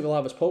think he took a lot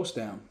of his posts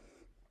down.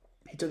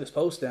 He took his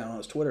posts down on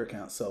his Twitter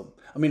account. His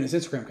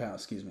Instagram account,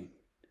 excuse me.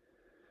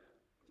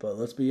 But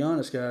let's be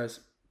honest, guys.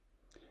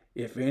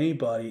 If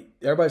anybody,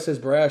 everybody says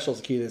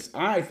Bradshaw's the key to this.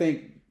 I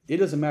think it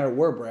doesn't matter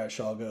where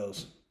Bradshaw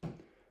goes.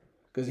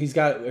 Because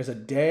there's a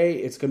day,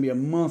 it's going to be a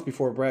month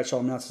before Bradshaw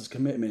announces his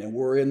commitment, and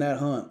we're in that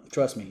hunt.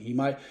 Trust me,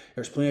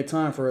 there's plenty of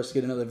time for us to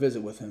get another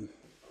visit with him.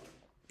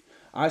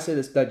 I say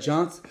this, that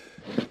Johnson,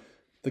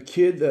 the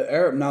kid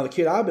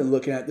I've been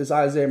looking at, this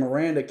Isaiah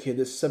Miranda kid,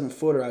 this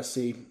 7-footer I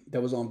see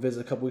that was on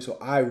visit a couple weeks ago,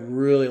 I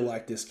really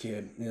like this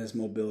kid and his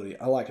mobility.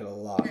 I like it a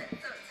lot.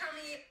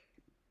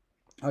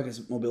 I like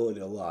his mobility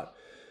a lot.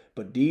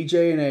 But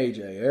DJ and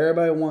AJ,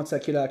 everybody wants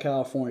that kid out of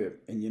California.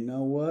 And you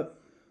know what?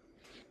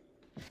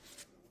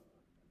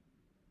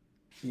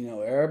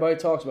 Everybody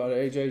talks about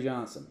AJ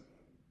Johnson.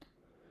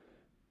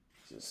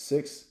 He's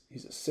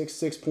a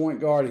 6'6" point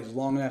guard. He's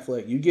long and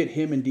athletic. You get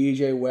him and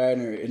DJ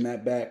Wagner in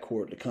that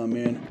backcourt to come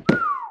in.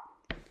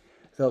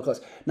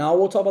 Now,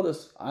 we'll talk about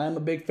this. I am a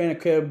big fan of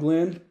Caleb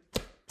Glenn.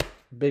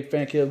 He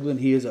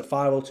is a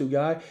 5'02"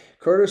 guy.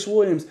 Curtis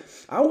Williams.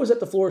 I was at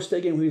the Florida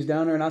State game when he was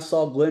down there, and I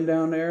saw Glenn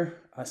down there.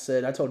 I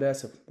told Dad,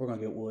 we're going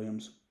to get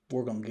Williams.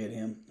 We're going to get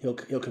him.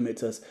 He'll commit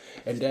to us.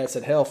 And Dad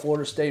said, hell,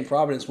 Florida State and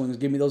Providence wings,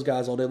 give me those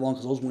guys all day long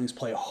because those wings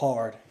play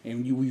hard.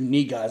 And you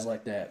need guys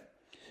like that.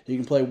 He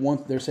can play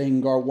they're saying he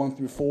can guard 1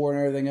 through 4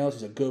 and everything else.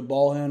 He's a good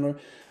ball handler.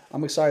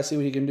 I'm excited to see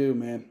what he can do,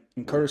 man.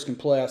 And Curtis can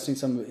play. I've seen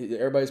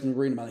everybody's been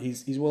reading about it.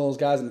 He's one of those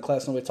guys in the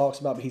class nobody talks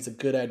about, but he's a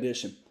good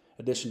addition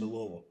to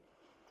Louisville.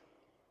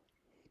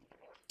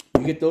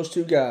 You get those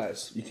two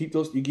guys. You keep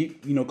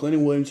Glenn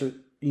and Williams are,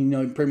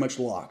 pretty much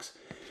locks.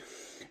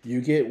 You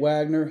get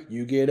Wagner,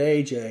 you get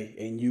AJ,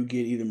 and you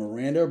get either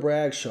Miranda or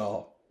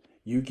Bradshaw.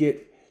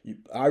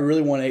 I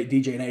really want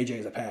DJ and AJ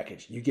as a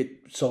package. You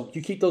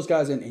keep those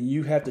guys in, and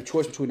you have the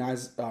choice between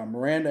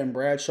Miranda and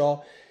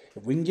Bradshaw.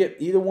 If we can get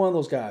either one of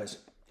those guys,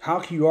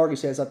 how can you argue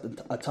that's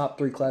a top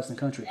 3 class in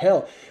the country?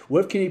 Hell,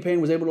 what if Kenny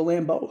Payne was able to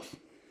land both?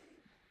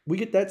 We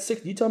get that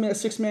 6. You tell me that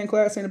 6-man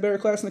class ain't a better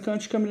class in the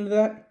country coming into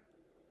that?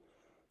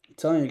 I'm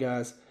telling you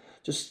guys,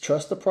 just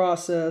trust the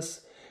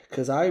process.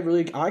 Because I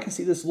can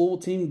see this Louisville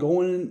team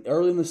going in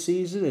early in the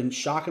season and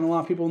shocking a lot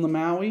of people in the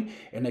Maui,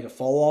 and they can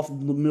fall off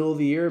in the middle of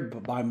the year.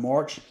 But by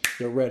March,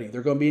 they're ready.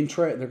 They're going to be in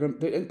trade.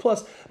 And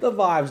plus the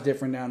vibe's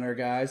different down there,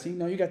 guys.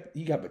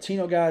 You got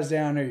Patino guys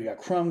down there. You got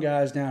Crum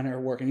guys down there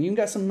working. You even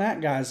got some MAC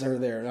guys that are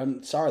there.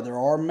 I'm sorry, there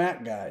are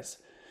MAC guys.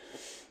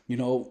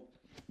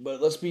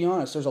 But let's be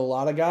honest. There's a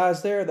lot of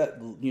guys there that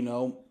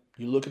you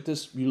look at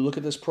this. You look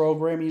at this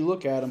program. And you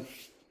look at them.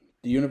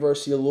 The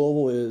University of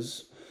Louisville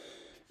is.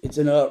 It's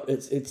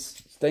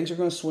things are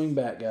going to swing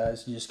back,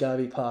 guys. You just got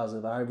to be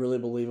positive. I really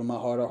believe in my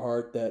heart of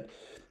heart that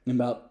I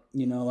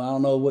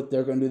don't know what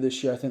they're going to do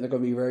this year. I think they're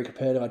going to be very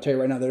competitive. I tell you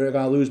right now, they're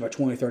going to lose by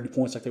 20, 30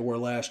 points like they were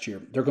last year.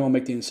 They're going to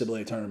make the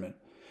NCAA tournament.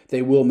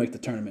 They will make the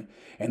tournament.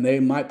 And they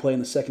might play in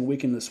the second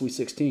weekend of the Sweet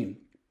 16.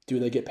 Do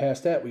they get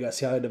past that? We got to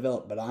see how they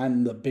develop. But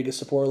I'm the biggest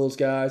supporter of those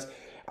guys.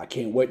 I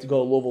can't wait to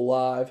go to Louisville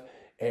Live.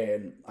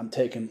 And I'm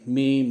taking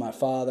me, my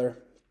father,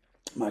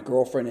 my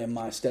girlfriend, and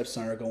my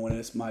stepson are going.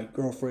 It's my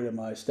girlfriend and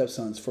my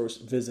stepson's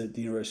first visit at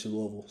the University of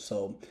Louisville.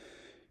 So,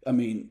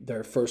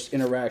 their first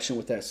interaction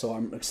with that. So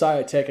I'm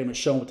excited to take them and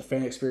show them what the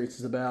fan experience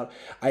is about.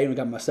 I even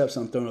got my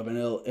stepson throwing up in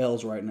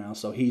L's right now.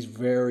 So he's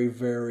very,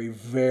 very,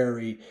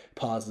 very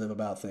positive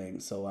about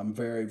things. So I'm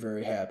very,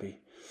 very happy.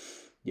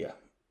 Yeah.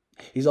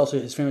 His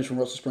family's from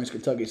Russell Springs,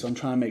 Kentucky. So I'm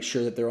trying to make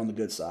sure that they're on the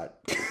good side.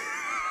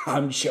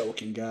 I'm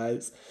joking,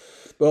 guys.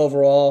 But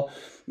overall,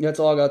 that's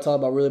all I got to talk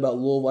about really about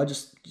Louisville. I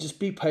just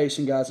be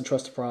patient, guys, and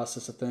trust the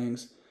process of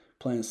things.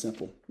 Plain and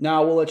simple.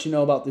 Now, I will let you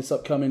know about this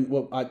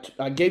upcoming.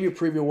 I gave you a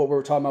preview of what we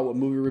were talking about with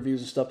movie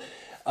reviews and stuff.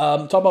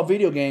 Talk about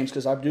video games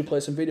because I do play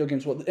some video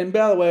games. And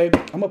by the way,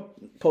 I'm gonna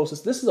post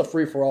this. This is a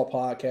free for all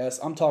podcast.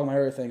 I'm talking about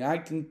everything. I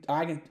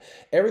can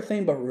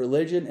everything but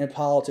religion and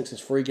politics is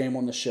free game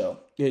on the show.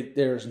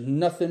 There's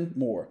nothing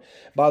more.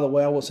 By the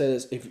way, I will say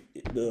this: if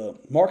the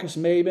Marcus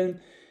Maben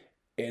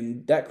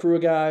and that crew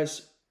of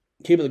guys,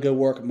 keep it the good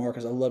work,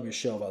 Marcus. I love your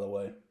show, by the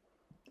way.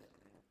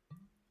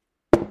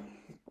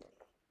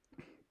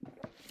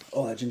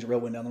 Oh, that ginger ale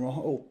went down the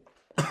wrong.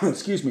 Oh,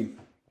 excuse me.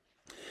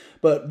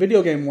 But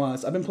video game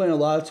wise, I've been playing a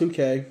lot of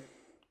 2K.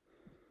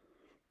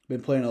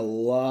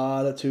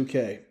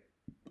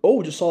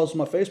 Oh, just saw this on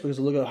my Facebook because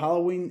I look at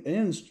Halloween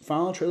Ends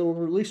final trailer will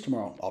be released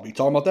tomorrow. I'll be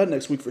talking about that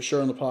next week for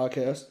sure on the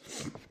podcast.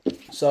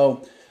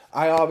 So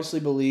I obviously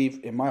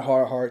believe in my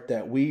heart of heart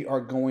that we are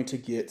going to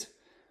get,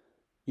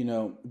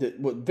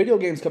 with video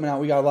games coming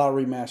out, we got a lot of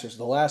remasters.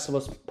 The Last of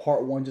Us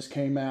Part 1 just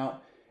came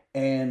out,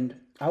 and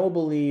I will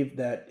believe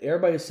that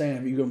everybody's saying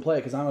if you're going to play it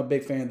because I'm a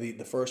big fan of the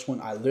first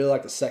one. I really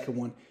like the second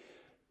one.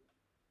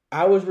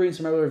 I was reading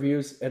some other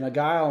reviews, and a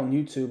guy on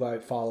YouTube I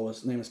follow,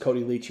 his name is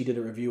Cody Leach, he did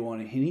a review on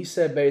it, and he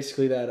said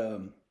basically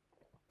that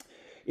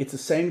it's the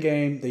same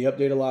game, they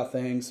update a lot of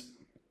things,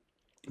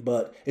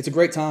 but it's a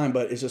great time,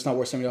 but it's just not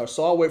worth $70.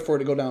 So I'll wait for it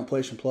to go down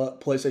PlayStation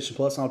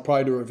Plus, and I'll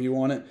probably do a review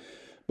on it.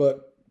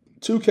 But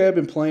 2K I've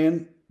been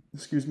playing,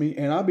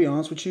 and I'll be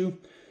honest with you,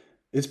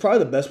 it's probably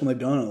the best one they've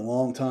done in a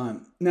long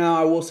time. Now,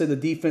 I will say the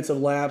defensive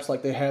laps,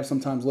 like they have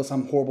sometimes, unless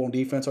I'm horrible on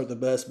defense, aren't the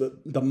best, but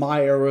the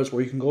my eras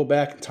where you can go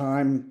back in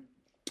time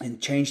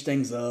and change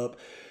things up.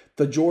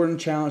 The Jordan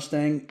Challenge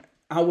thing,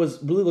 I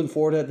was really looking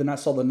forward to it. Then I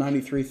saw the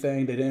 93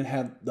 thing. They didn't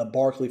have the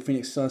Barkley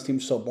Phoenix Suns team,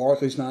 so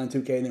Barkley's not in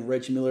 2K, and then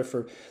Reggie Miller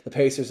for the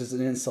Pacers is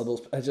an in.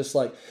 So it's just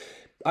like,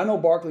 I know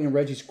Barkley and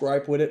Reggie's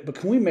gripe with it, but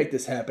can we make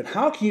this happen?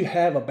 How can you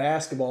have a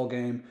basketball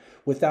game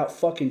without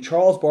fucking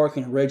Charles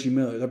Barkley and Reggie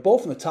Miller? They're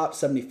both in the top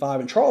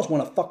 75, and Charles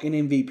won a fucking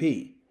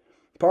MVP.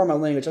 Pardon my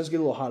language, I just get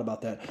a little hot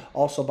about that.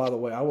 Also, by the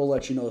way, I will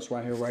let you know this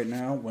right here, right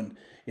now,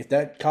 if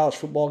that college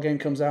football game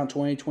comes out in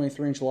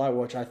 2023 in July,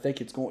 which I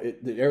think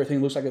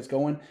everything looks like it's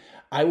going,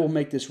 I will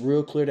make this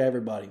real clear to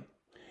everybody.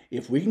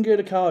 If we can get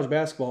a college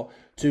basketball,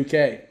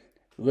 2K,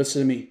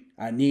 listen to me.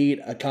 I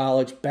need a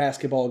college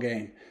basketball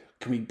game.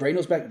 Can we bring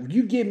those back?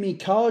 You give me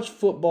college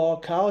football,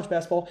 college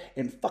basketball,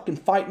 and fucking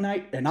fight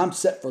night, and I'm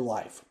set for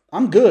life.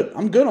 I'm good.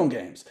 I'm good on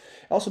games.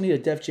 I also need a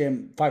Def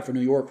Jam Fight for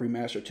New York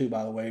remaster too,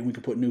 by the way. And we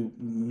could put new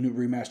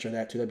remaster of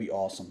that too. That'd be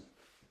awesome.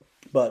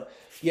 But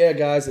yeah,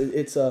 guys,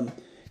 it's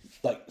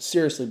like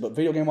seriously. But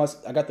video game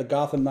wise, I got the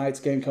Gotham Knights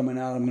game coming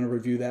out. I'm gonna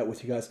review that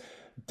with you guys.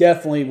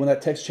 Definitely when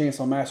that Texas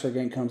Chainsaw Massacre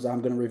game comes out,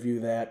 I'm gonna review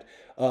that.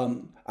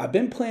 I've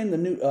been playing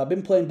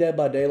Dead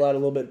by Daylight a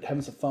little bit,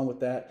 having some fun with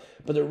that.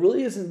 But there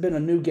really hasn't been a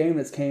new game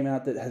that's came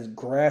out that has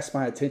grasped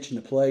my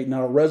attention to play.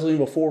 Now, a Resident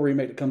Evil 4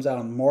 remake that comes out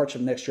in March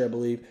of next year, I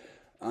believe.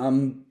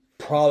 I'm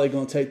probably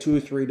going to take 2 or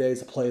 3 days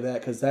to play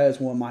that because that is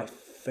one of my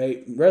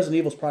favorite. Resident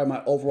Evil is probably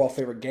my overall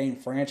favorite game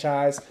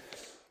franchise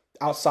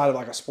outside of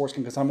like a sports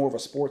game because I'm more of a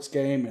sports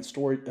game and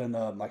story and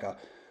like a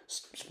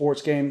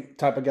sports game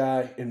type of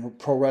guy. And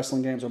pro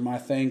wrestling games are my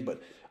thing,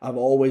 but I've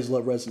always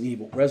loved Resident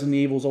Evil. Resident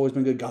Evil's always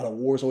been good. God of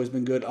War's always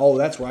been good. Oh,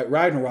 that's right.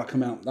 Ragnarok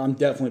come out. I'm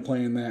definitely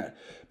playing that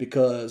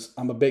because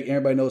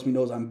everybody knows me,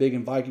 knows I'm big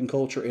in Viking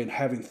culture, and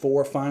having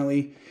Thor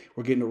finally,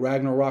 we're getting a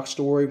Ragnarok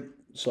story.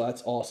 So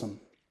that's awesome.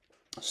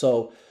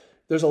 So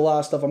there's a lot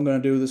of stuff I'm going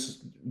to do. This is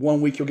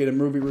 1 week you'll get a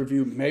movie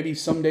review. Maybe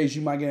some days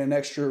you might get an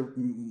extra,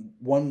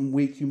 1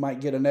 week you might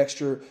get an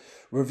extra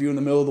review in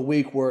the middle of the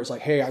week where it's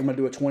like, hey, I'm going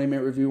to do a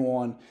 20-minute review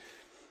on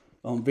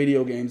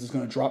video games. It's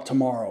going to drop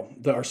tomorrow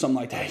or something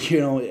like that.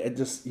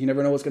 You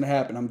never know what's going to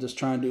happen. I'm just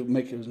trying to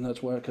make it as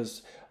much way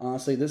because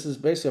honestly, this is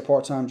basically a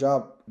part-time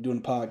job doing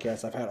a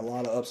podcast. I've had a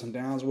lot of ups and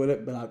downs with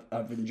it, but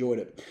I've enjoyed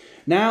it.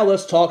 Now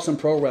let's talk some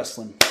pro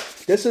wrestling.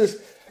 This is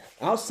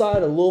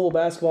outside of Louisville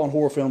basketball and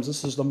horror films.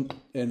 This is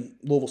and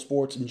Louisville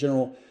sports in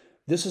general.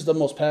 This is the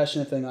most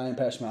passionate thing I am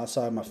passionate about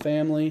outside of my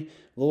family,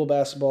 Louisville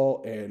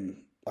basketball, and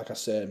like I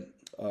said,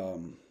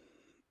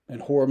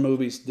 and horror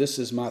movies. This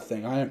is my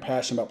thing. I am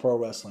passionate about pro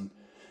wrestling.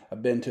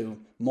 I've been to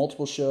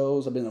multiple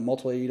shows. I've been to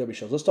multiple AEW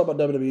shows. Let's talk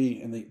about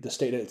WWE and the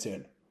state that it's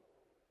in.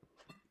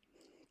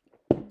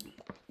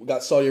 We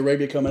got Saudi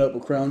Arabia coming up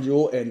with Crown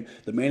Jewel, and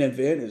the main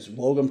event is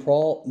Logan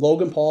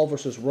Paul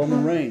versus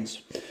Roman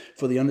Reigns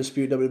for the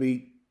undisputed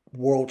WWE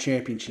World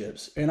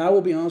Championships. And I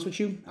will be honest with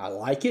you, I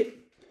like it.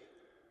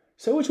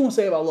 So what you want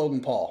to say about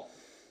Logan Paul?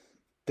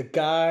 The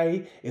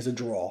guy is a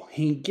draw.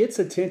 He gets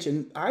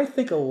attention. I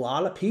think a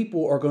lot of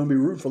people are going to be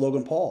rooting for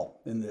Logan Paul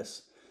in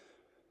this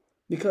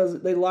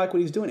because they like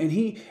what he's doing.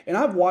 And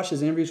I've watched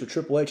his interviews with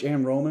Triple H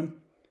and Roman.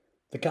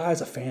 The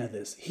guy's a fan of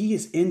this. He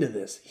is into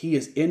this.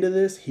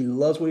 He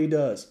loves what he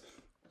does.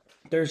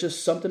 There's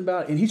just something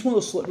about it. And he's one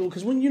of those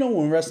because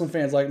when wrestling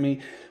fans like me,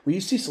 when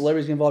you see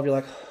celebrities get involved, you're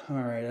like, all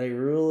right, they're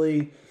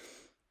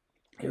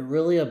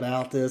really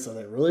about this? Are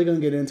they really going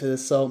to get into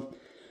this? So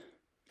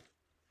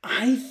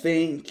I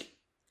think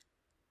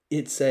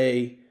it's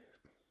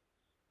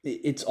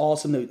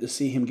awesome to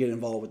see him get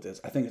involved with this.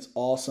 I think it's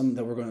awesome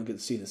that we're going to get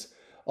to see this.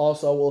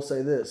 Also, I will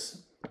say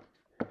this.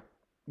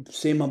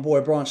 seeing my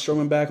boy Braun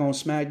Strowman back on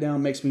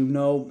SmackDown makes me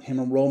know him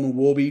and Roman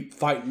will be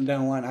fighting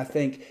down the line. I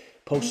think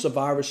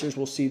post-Survivor Series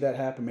we'll see that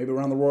happen, maybe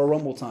around the Royal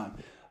Rumble time.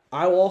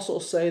 I will also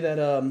say that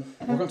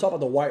we're going to talk about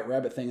the White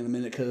Rabbit thing in a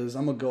minute because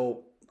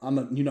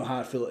you know how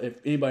I feel. If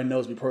anybody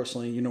knows me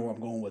personally, you know where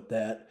I'm going with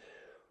that.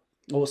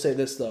 I will say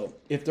this, though.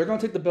 If they're going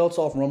to take the belts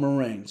off Roman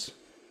Reigns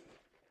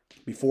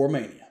before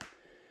Mania,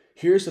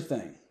 here's the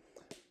thing.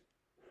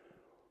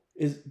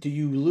 Do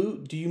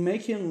you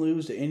make him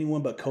lose to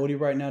anyone but Cody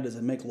right now? Does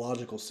it make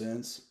logical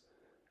sense?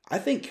 I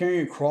think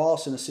carrying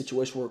Cross in a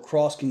situation where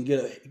Cross can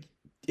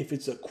if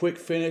it's a quick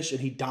finish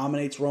and he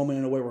dominates Roman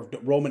in a way where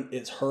Roman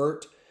is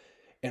hurt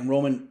and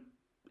Roman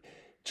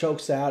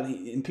chokes out,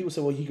 and people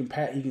say, well, he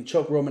can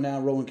choke Roman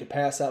out, Roman can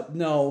pass out.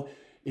 No,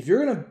 if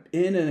you're going to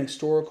end an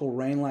historical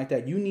reign like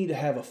that, you need to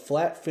have a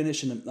flat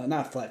finish, not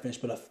a flat finish,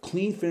 but a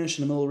clean finish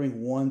in the middle of the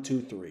ring, 1,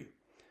 2, 3.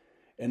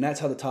 And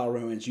that's how the title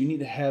reign ends. You need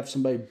to have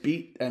somebody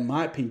beat, in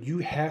my opinion, you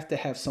have to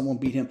have someone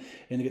beat him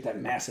and to get that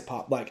massive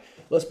pop. Like,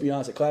 let's be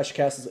honest, at Clash of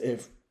Castles,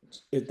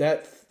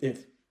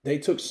 if they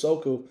took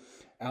Soko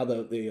out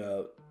of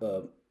the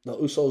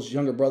Usos'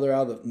 younger brother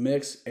out of the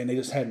mix, and they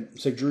just said,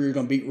 Drew, you're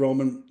going to beat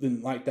Roman,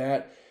 and like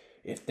that,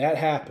 if that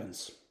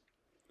happens,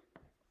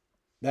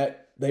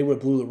 that they would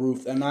have blew the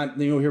roof, and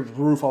hear the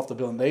roof off the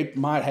building. They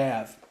might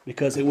have,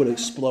 because it would have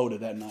exploded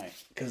that night.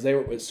 Because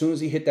as soon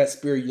as he hit that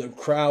spear, the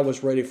crowd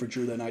was ready for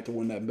Drew that night to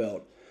win that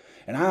belt.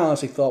 And I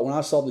honestly thought when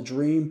I saw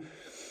the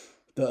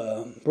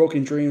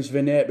Broken Dreams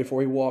vignette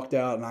before he walked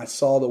out, and I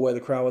saw the way the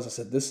crowd was, I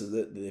said, "This is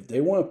it. If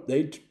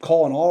they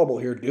call an audible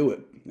here, do it."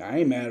 I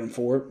ain't mad at him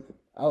for it.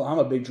 I'm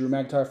a big Drew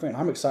McIntyre fan.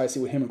 I'm excited to see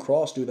what him and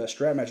Cross do that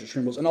strap match at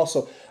Extreme Rules. And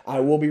also, I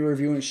will be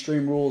reviewing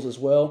Extreme Rules as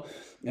well,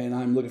 and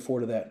I'm looking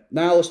forward to that.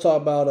 Now let's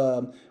talk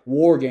about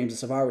War Games and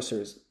Survivor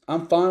Series.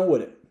 I'm fine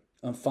with it.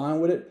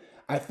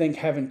 I think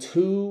having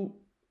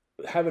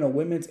a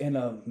women's and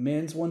a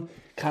men's one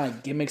kind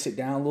of gimmicks it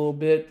down a little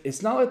bit.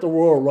 It's not like the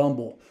Royal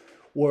Rumble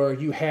where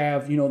you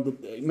have,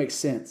 it makes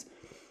sense.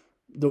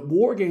 The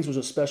War Games was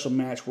a special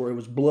match where it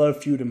was blood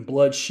feud and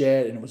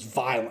bloodshed and it was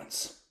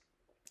violence.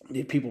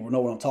 People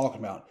know what I'm talking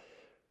about.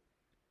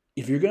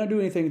 If you're going to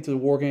do anything to the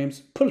War Games,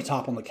 put a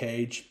top on the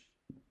cage,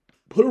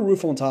 put a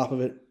roof on top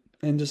of it,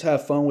 and just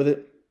have fun with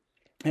it.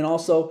 And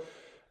also,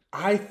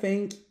 I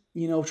think,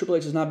 Triple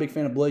H is not a big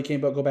fan of blood. He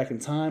can't go back in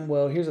time.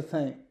 Well, here's the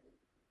thing.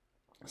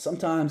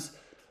 Sometimes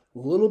a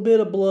little bit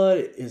of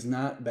blood is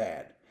not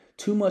bad.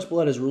 Too much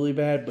blood is really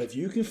bad, but if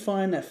you can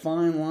find that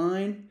fine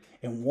line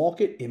and walk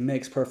it, it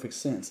makes perfect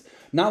sense.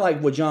 Not like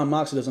what John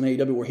Moxley does on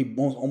AEW where he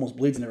almost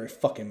bleeds in every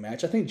fucking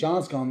match. I think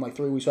John's gone like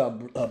 3 weeks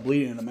without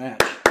bleeding in a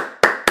match.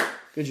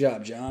 Good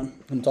job, John.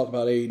 I'm going to talk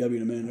about AEW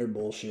in a minute. They're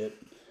bullshit.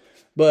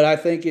 But I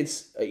think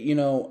it's,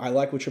 I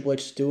like what Triple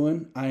H is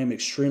doing. I am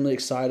extremely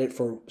excited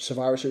for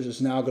Survivor Series.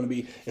 It's going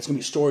to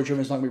be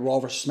story-driven. It's not going to be Raw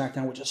versus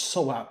SmackDown, which is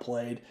so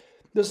outplayed.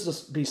 This is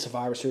just be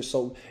Survivor Series.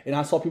 So, and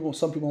I saw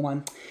some people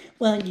online,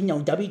 well,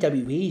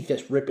 WWE is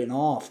just ripping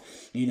off,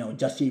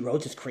 Dusty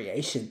Rhodes'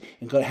 creation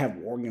and going to have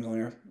War Games on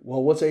there.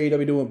 Well, what's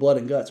AEW doing with Blood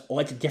and Guts? Oh,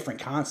 it's a different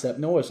concept.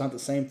 No, it's not the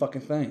same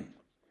fucking thing.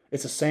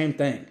 It's the same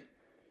thing.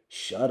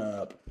 Shut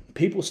up.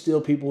 People steal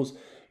people's,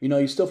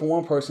 you steal from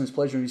one person's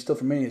pleasure and you steal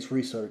from many, it's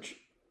research.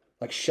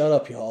 Like, shut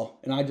up, y'all.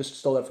 And I just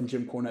stole that from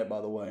Jim Cornette, by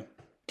the way.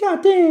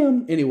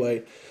 Goddamn.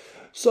 Anyway,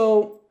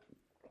 so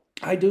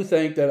I do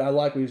think that I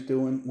like what he's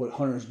doing, what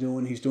Hunter's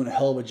doing. He's doing a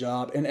hell of a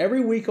job. And every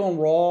week on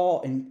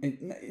Raw,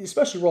 and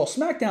especially Raw,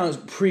 SmackDown is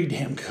pretty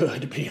damn good,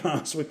 to be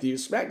honest with you.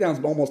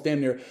 SmackDown's almost damn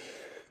near,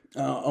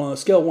 on a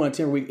scale of 1 to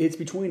 10 every week, it's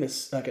between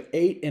like an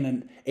 8 and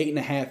an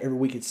 8.5 every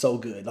week. It's so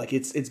good. Like,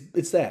 it's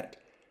that.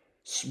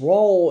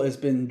 Raw has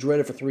been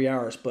dreaded for 3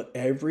 hours, but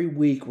every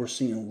week we're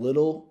seeing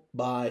little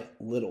by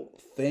little,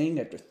 thing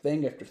after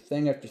thing after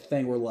thing after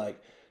thing. We're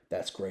like,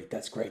 that's great,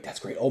 that's great,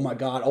 that's great. Oh my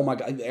God.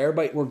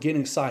 Everybody, we're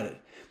getting excited.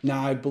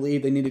 Now, I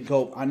believe they need to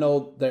go. I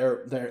know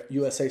their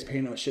USA's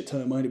paying them a shit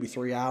ton of money to be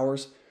 3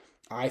 hours.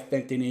 I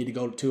think they need to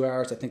go to 2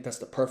 hours. I think that's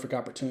the perfect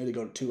opportunity to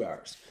go to 2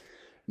 hours.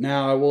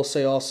 Now, I will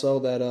say also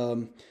that,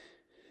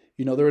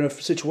 they're in a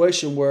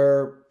situation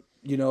where,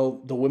 the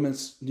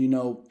women's,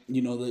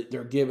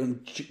 they're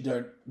given,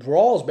 their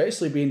Raw is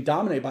basically being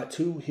dominated by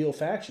 2 heel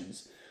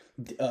factions.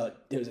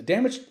 There's a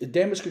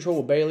damage control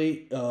with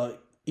Bayley,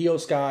 Io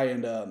Sky,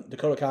 and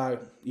Dakota Kai,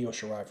 Io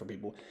Shirai for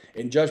people,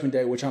 and Judgment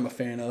Day, which I'm a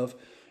fan of.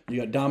 You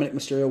got Dominic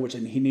Mysterio, which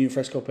he needed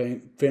fresh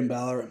cocaine. Finn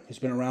Balor, who's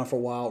been around for a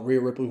while. Rhea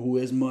Ripley, who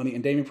is money,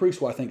 and Damian Priest,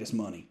 who I think is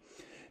money.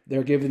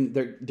 They're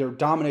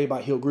dominated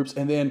by heel groups,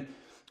 and then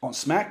on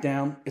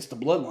SmackDown, it's the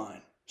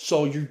Bloodline.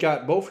 So you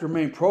got both your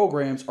main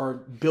programs are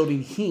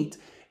building heat,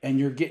 and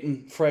you're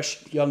getting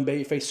fresh young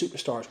babyface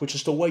superstars, which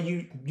is the way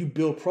you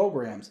build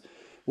programs.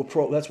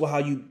 That's how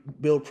you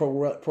build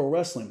pro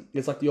wrestling.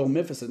 It's like the old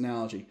Memphis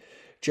analogy.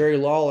 Jerry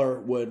Lawler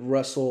would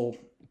wrestle,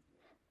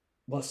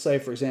 let's say,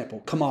 for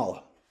example,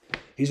 Kamala.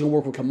 He's going to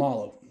work with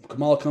Kamala.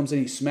 Kamala comes in,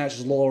 he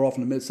smashes Lawler off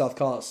in the Mid-South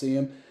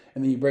Coliseum,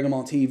 and then you bring him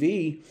on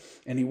TV,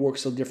 and he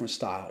works a different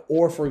style.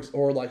 Or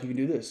like you can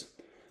do this.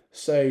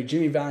 Say,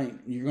 Jimmy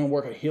Valiant, you're going to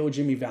work a heel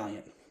Jimmy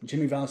Valiant.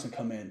 Jimmy Valiant's going to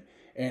come in,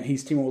 and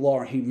he's teaming with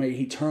Lawler, and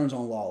he turns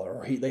on Lawler,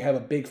 or they have a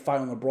big fight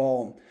on the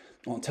brawl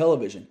on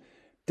television.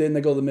 Then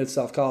they go to the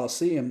Mid-South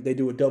Coliseum, they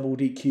do a double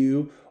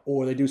DQ,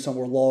 or they do something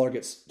where Lawler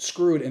gets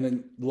screwed, and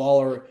then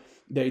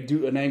they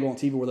do an angle on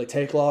TV where they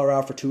take Lawler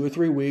out for 2 or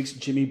 3 weeks.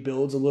 Jimmy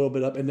builds a little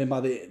bit up, and then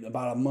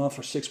about a month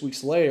or 6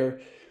 weeks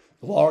later,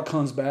 Lawler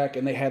comes back,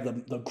 and they have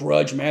the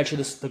grudge match of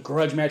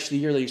the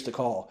year they used to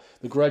call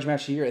the grudge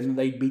match of the year, and then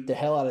they beat the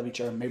hell out of each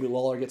other. Maybe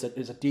Lawler gets a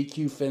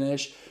DQ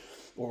finish,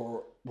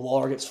 or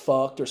Lawler gets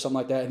fucked or something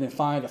like that, and then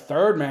finally the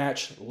third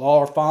match,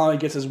 Lawler finally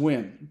gets his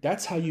win.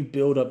 That's how you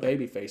build up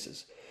baby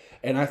faces,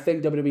 and I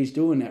think WWE's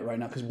doing that right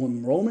now, because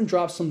when Roman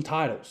drops some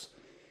titles,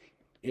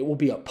 it will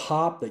be a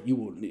pop it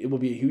will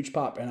be a huge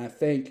pop, and I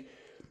think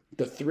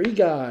the two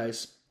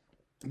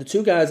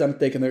guys I'm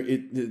thinking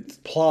it's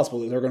plausible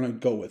that they're going to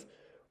go with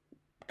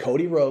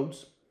Cody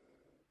Rhodes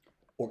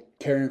or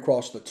Karrion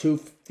Kross, the two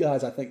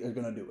guys I think they're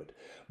going to do it.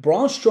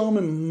 Braun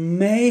Strowman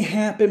may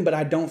happen, but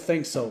I don't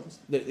think so.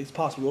 It's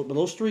possible. But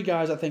those three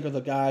guys I think are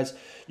the guys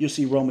you'll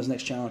see Roman's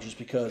next challengers,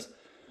 because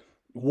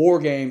War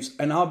Games,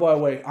 and by the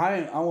way,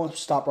 I want to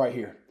stop right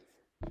here.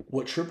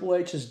 What Triple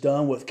H has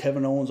done with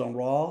Kevin Owens on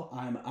Raw,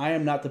 I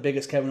am not the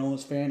biggest Kevin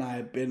Owens fan. I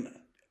have been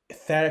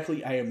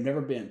I have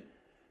never been.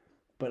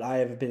 But I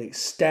have been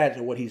ecstatic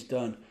at what he's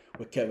done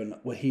with Kevin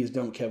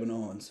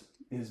Owens.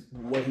 His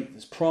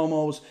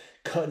promos,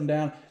 cutting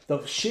down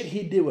the shit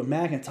he did with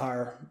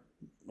McIntyre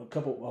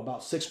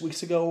about 6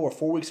 weeks ago or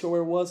 4 weeks ago,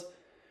 where it was.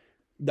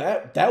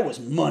 That was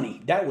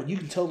money. You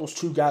can tell those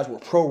two guys were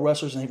pro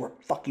wrestlers and they were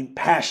fucking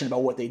passionate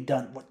about what they've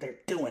done, what they're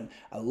doing.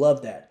 I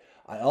love that.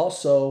 I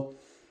also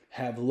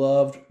have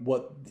loved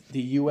what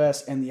the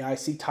U.S. and the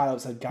IC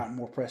titles have gotten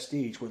more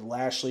prestige with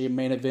Lashley and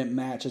main event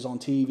matches on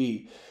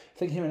TV. I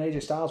think him and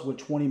AJ Styles went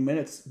 20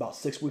 minutes about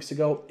 6 weeks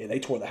ago, and they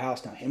tore the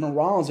house down. Him and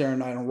Rollins there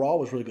tonight on Raw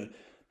was really good.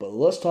 But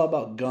let's talk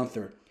about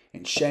Gunther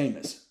and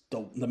Sheamus.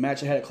 The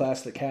match they had at Clash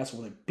of the Castle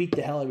where they beat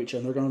the hell out of each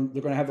other.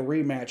 They're gonna have a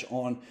rematch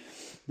on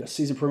the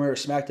season premiere of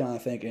SmackDown, I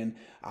think. And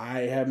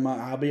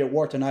I'll be at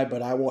work tonight,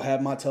 but I will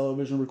have my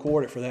television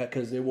recorded for that,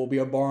 because it will be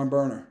a barn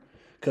burner.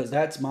 Because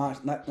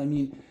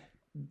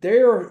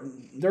they're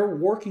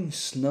working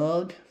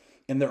snug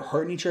and they're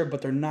hurting each other,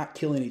 but they're not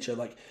killing each other.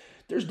 Like,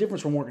 there's a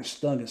difference from working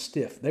snug and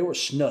stiff. They were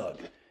snug.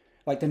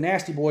 Like, the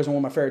Nasty Boys are one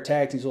of my favorite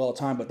tag teams of all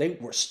time, but they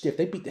were stiff.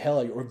 They beat the hell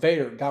out of you. Or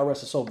Vader, God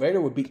rest his soul,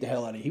 Vader would beat the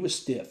hell out of you. He was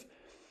stiff.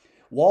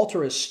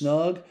 Walter is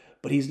snug,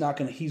 but you're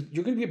going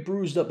to get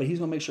bruised up, but he's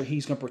going to make sure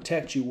he's going to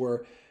protect you,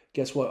 where,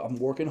 guess what? I'm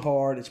working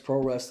hard. It's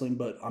pro wrestling,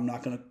 but I'm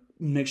going to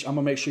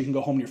make sure you can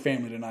go home to your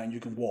family tonight and you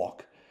can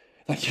walk.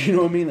 Like, you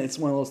know what I mean? It's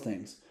one of those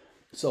things.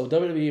 So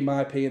WWE, in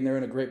my opinion, they're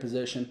in a great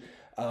position.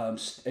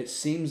 It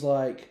seems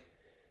like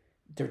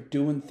they're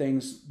doing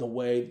things the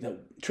way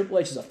that Triple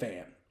H is a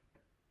fan.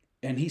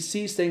 And he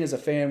sees things as a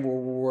fan where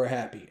we're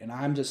happy. And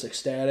I'm just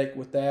ecstatic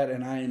with that.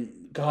 And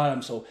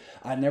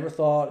I never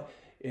thought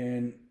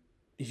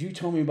if you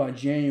told me by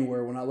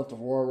January when I left the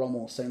Royal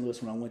Rumble in St.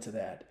 Louis when I went to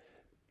that,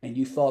 and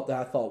you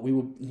thought we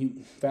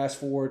would fast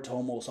forward to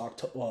almost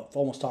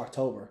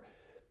October,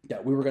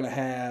 that we were going to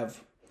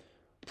have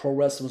pro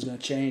wrestling was going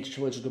to change.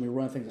 Triple H was going to be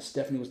running things. And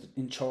Stephanie was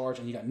in charge,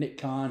 and you got Nick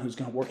Khan, who's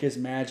going to work his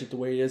magic the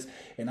way it is.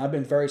 And I've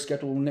been very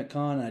skeptical of Nick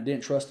Khan, and I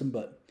didn't trust him,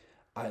 but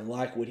I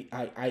like what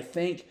I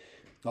think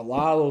a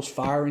lot of those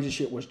firings and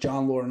shit was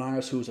John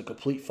Laurinaitis, who was a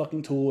complete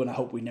fucking tool, and I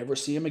hope we never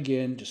see him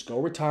again. Just go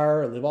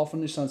retire, live off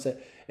in the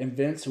sunset. And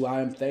Vince, who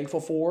I am thankful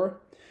for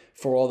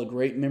all the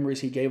great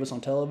memories he gave us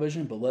on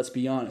television, but let's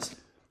be honest,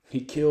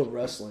 he killed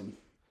wrestling.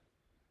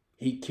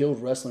 He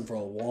killed wrestling for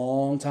a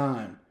long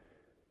time,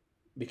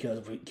 because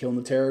of killing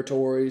the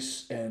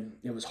territories, and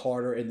it was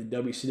harder, and the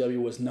WCW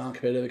was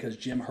non-competitive because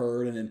Jim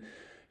Herd, and then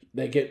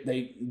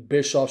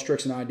Bischoff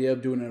strikes an idea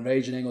of doing an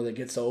invasion angle that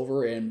gets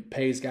over and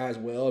pays guys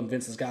well, and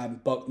Vince has got to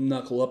buck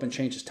knuckle up and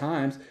change his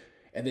times,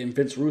 and then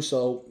Vince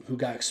Russo, who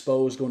got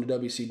exposed going to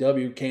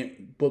WCW,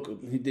 can't book.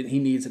 He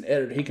needs an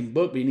editor. He can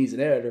book, but he needs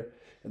an editor,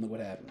 and look what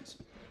happens.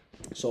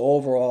 So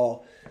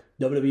overall,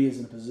 WWE is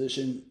in a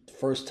position,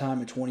 first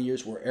time in 20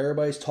 years, where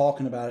everybody's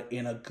talking about it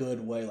in a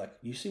good way. Like,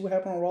 you see what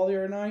happened on Raw the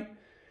other night?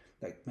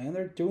 Like, man,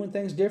 they're doing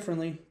things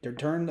differently. They're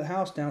turning the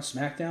house down.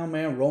 SmackDown,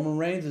 man, Roman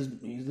Reigns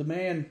he's the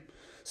man.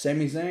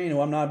 Sami Zayn, who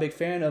I'm not a big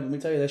fan of, let me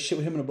tell you, that shit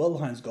with him in the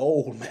Bloodline is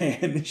gold, man.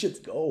 This shit's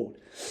gold.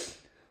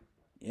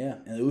 Yeah,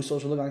 and the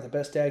Usos are looking like the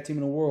best tag team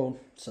in the world.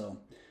 So,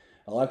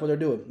 I like what they're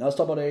doing. Now let's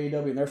talk about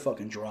AEW and their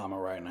fucking drama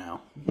right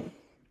now.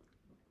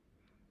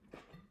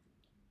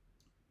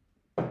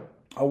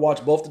 I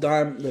watched both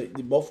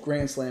both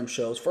Grand Slam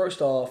shows.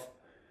 First off,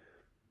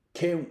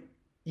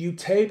 you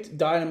taped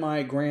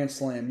Dynamite Grand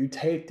Slam. You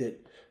taped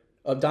it,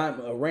 a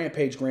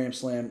Rampage Grand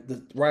Slam,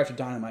 right after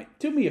Dynamite.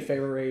 Do me a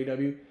favor,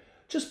 AEW.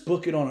 Just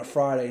book it on a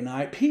Friday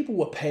night. People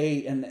will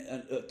pay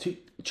to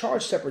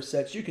charge separate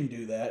sets. You can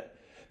do that,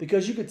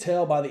 because you could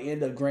tell by the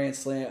end of Grand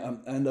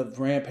Slam, end of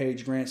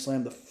Rampage Grand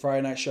Slam, the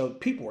Friday night show,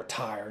 people were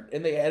tired,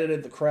 and they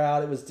edited the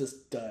crowd. It was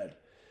just dud.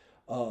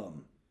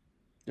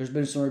 There's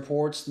been some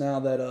reports now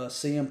that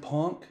CM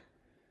Punk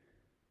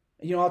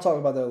I'll talk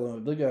about that a little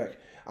bit.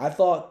 I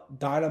thought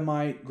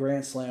Dynamite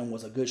Grand Slam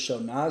was a good show.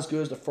 Not as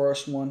good as the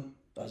first one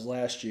as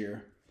last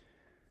year.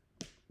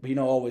 But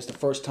always the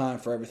first time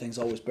for everything's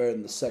always better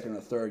than the second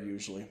or third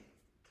usually.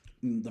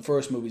 The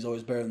first movie's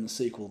always better than the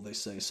sequel, they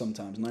say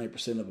sometimes.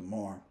 90% of them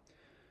are.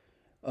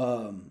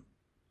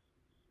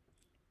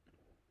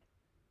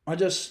 I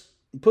just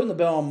putting the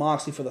belt on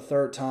Moxley for the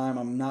third time.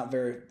 I'm not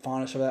very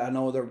fond of that. I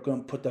know they're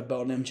going to put that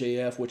belt on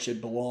MJF, which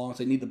it belongs.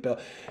 They need the belt.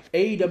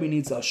 AEW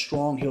needs a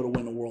strong heel to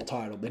win the world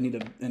title. They need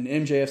and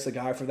MJF's the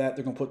guy for that.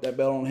 They're going to put that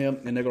belt on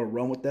him, and they're going to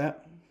run with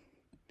that.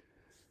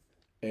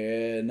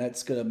 And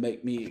that's going to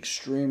make me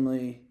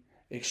extremely,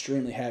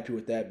 extremely happy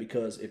with that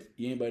because if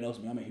anybody knows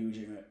me, I'm a huge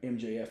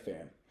MJF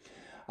fan.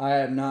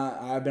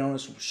 I've been on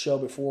this show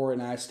before,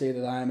 and I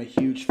stated that I am a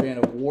huge fan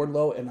of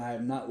Wardlow, and I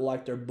have not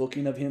liked their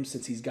booking of him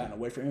since he's gotten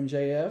away from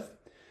MJF.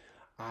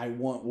 I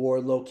want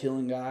Wardlow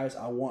killing guys.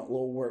 I want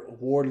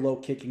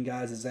Wardlow kicking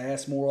guys'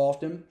 ass more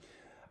often.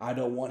 I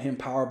don't want him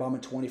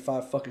powerbombing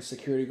 25 fucking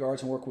security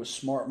guards and working with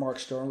smart Mark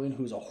Sterling,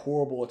 who's a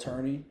horrible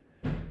attorney.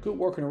 Good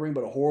work in the ring,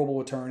 but a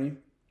horrible attorney.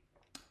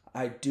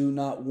 I do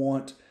not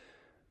want...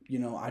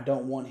 I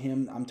don't want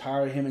him. I'm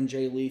tired of him and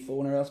Jay Lethal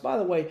and everything else. By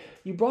the way,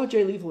 you brought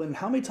Jay Lethal in.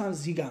 How many times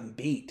has he gotten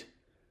beat?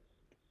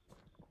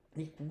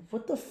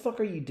 What the fuck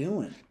are you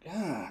doing?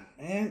 God,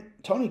 man.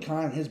 Tony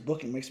Khan and his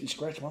booking makes me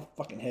scratch my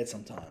fucking head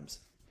sometimes.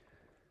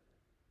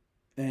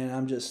 And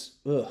I'm just,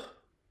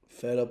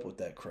 fed up with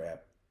that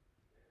crap.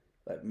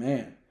 Like,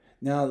 man.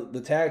 Now,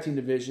 the tag team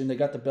division, they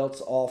got the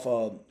belts off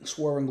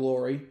Swerve and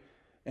Glory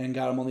and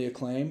got them on the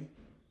Acclaim.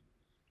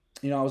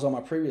 I was on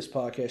my previous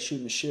podcast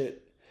shooting the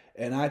shit.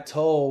 And I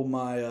told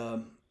my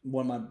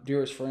one of my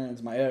dearest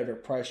friends, my editor,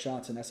 Price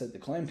Johnson, I said, the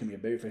Acclaim can be a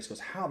babyface. He goes,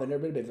 how? They've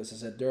never been a babyface. I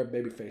said, they're a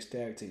babyface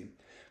tag team.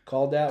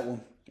 Called that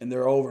one, and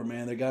they're over,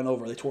 man. They gotten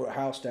over. They tore the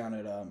house down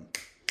at All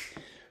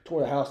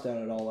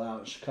Out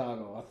in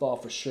Chicago. I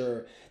thought for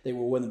sure they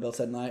were winning the belts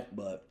that night,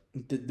 but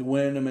the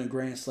winning them in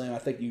Grand Slam, I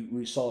think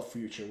we saw the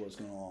future what's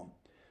going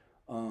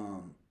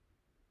on.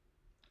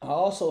 I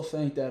also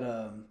think that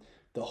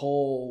the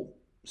whole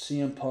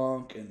CM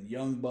Punk and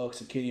Young Bucks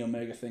and Kenny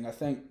Omega thing, I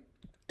think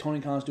Tony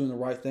Khan's doing the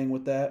right thing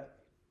with that.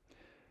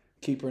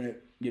 Keeping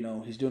it,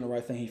 he's doing the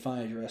right thing. He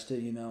finally addressed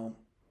it,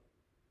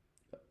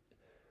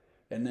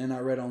 And then I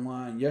read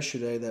online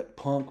yesterday that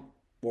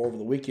over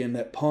the weekend,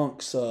 that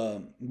Punk's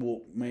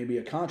will maybe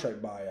a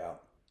contract buyout.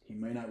 He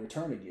may not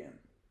return again.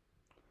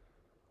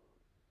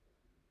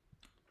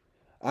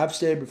 I've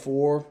said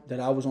before that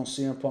I was on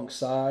CM Punk's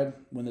side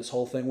when this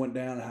whole thing went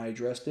down and how he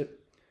addressed it.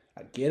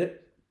 I get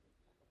it.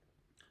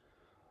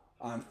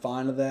 I'm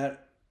fine with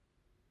that.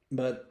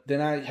 But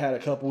then I had a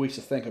couple weeks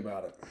to think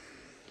about it.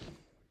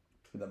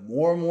 The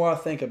more and more I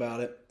think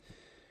about it,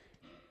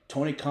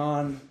 Tony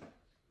Khan,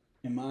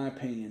 in my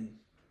opinion,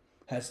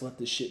 has let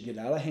this shit get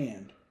out of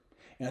hand.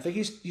 And I think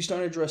he's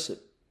starting to address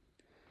it.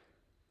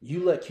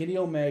 You let Kenny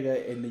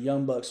Omega and the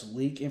Young Bucks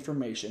leak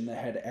information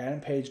that had Adam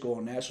Page go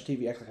on national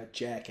TV act like a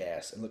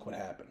jackass, and look what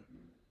happened.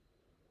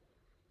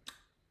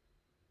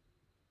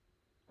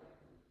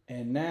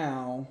 And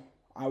now,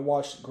 I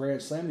watched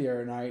Grand Slam the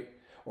other night,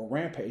 or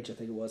Rampage, I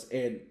think it was,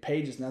 and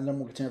Page is now the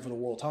number one contender for the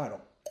world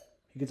title.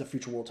 He gets a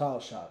future world title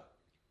shot.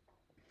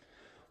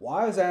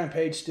 Why was Adam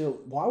Page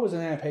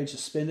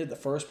suspended in the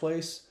first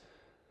place?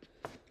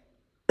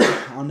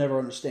 I'll never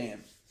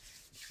understand.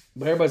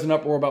 But everybody's in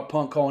uproar about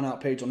Punk calling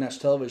out Page on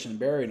national television and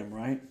burying him,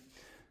 right?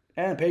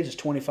 Adam Page is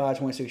 25,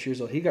 26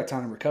 years old. He got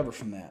time to recover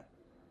from that.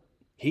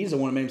 He's the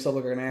one that made himself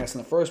look like an ass in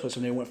the first place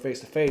when they went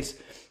face-to-face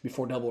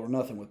before Double or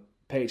Nothing with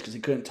Page because he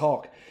couldn't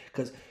talk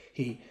because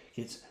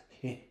because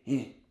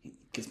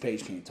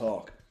Page can't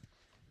talk.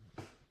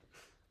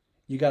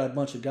 You got a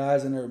bunch of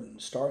guys in there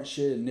starting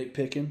shit and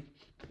nitpicking.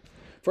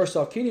 First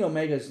off, Kenny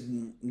Omega's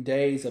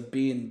days of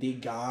being the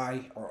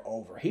guy are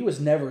over. He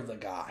was never the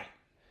guy.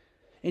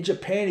 In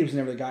Japan, he was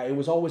never the guy. It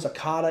was always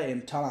Okada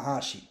and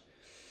Tanahashi.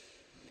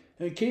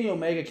 And Kenny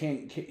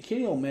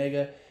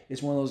Omega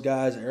is one of those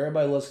guys that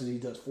everybody loves because he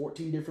does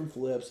 14 different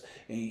flips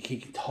and he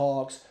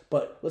talks.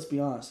 But let's be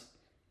honest,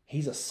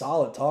 he's a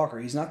solid talker.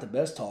 He's not the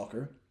best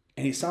talker.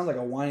 And he sounds like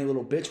a whiny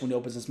little bitch when he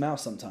opens his mouth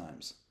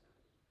sometimes.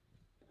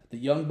 The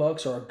Young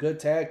Bucks are a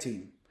good tag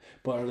team.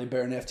 But are they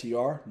better than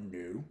FTR?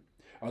 No.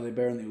 Are they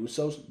better than the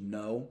Usos?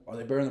 No. Are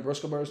they better than the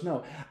Briscoe Brothers?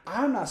 No.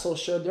 I'm not so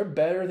sure they're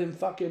better than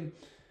fucking,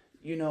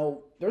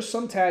 there's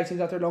some tag teams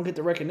out there that don't get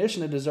the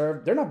recognition they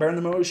deserve. They're not better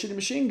than the Motor City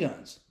Machine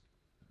Guns.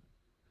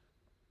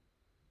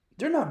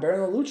 They're not better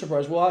than the Lucha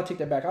Brothers. Well, I'll take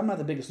that back. I'm not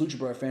the biggest Lucha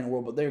Brother fan in the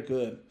world, but they're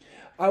good.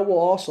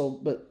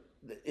 But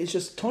it's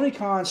just Tony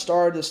Khan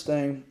started this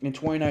thing in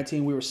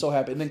 2019. We were so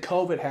happy. And then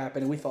COVID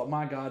happened, and we thought,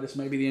 my God, this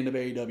may be the end of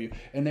AEW.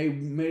 And they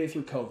made it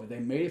through COVID. They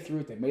made it through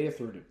it. They made it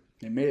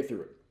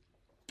through it.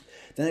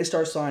 Then they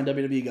started signing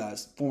WWE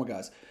guys, former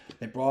guys.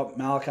 They brought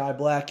Malachi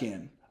Black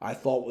in. I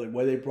thought the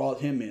way they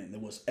brought him in,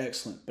 it was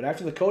excellent. But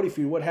after the Cody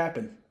feud, what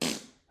happened?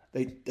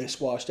 They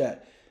squashed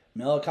that.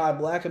 Malachi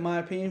Black, in my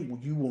opinion,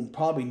 you will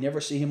probably never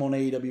see him on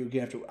AEW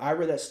again. After I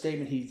read that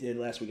statement he did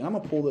last week. I'm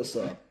going to pull this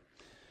up.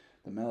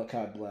 The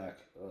Malachi Black.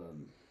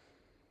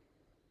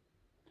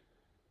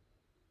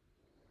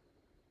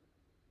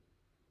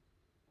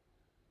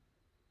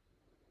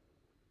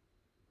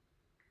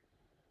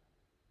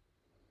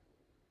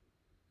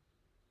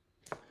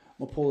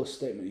 I'm gonna pull this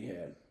statement he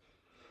had.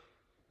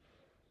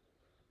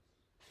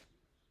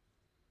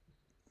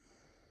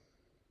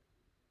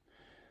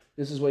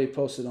 This is what he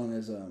posted on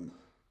his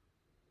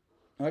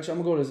Actually,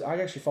 I'm gonna go to his. I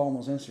actually follow him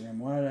on his Instagram.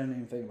 Why did I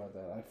even think about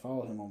that? I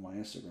follow him on my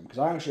Instagram because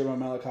I actually am a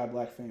Malachi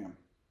Black fan. I'm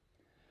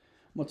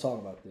gonna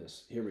talk about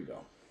this. Here we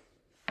go.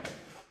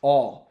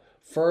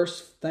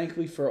 First,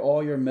 thankfully for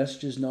all your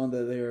messages, knowing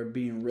that they are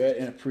being read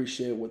and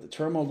appreciated. With the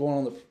turmoil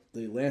going on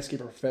the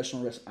landscape of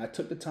professional wrestling, I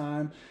took the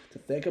time to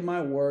think of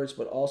my words,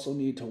 but also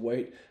needed to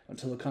wait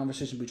until the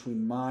conversation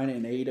between mine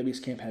and AEW's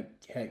camp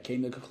had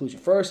came to a conclusion.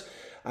 First,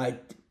 I'm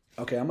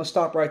gonna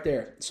stop right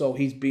there. So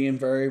he's being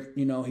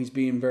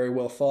very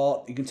well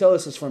thought. You can tell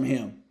this is from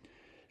him.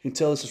 You can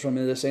tell this is from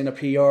him. This ain't a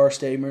PR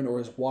statement or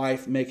his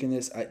wife making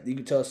this. You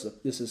can tell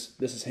this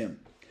is him.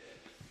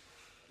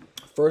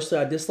 Firstly,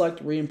 I dislike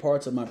reading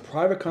parts of my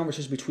private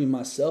conversation between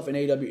myself and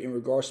AEW in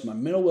regards to my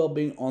mental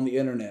well-being on the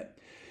internet.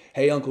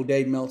 Hey, Uncle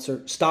Dave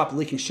Meltzer, stop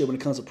leaking shit when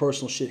it comes to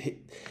personal shit.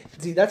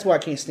 See, that's why I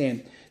can't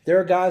stand. There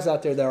are guys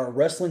out there that are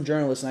wrestling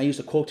journalists, and I use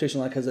a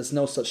quotation like because there's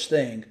no such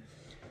thing.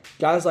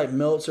 Guys like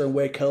Meltzer and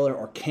Wade Keller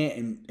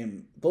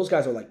and those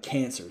guys are like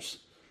cancers.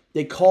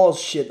 They cause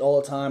shit all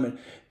the time, and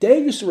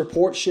Dave used to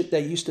report shit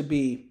that used to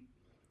be.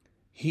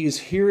 He's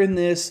hearing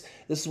this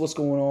is what's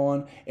going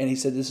on, and he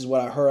said, this is what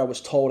I heard, I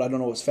was told, I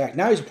don't know what's fact.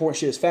 Now he's reporting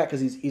shit as fact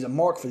because he's a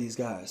mark for these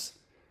guys.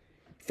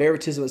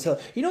 Favoritism as hell.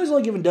 You know he's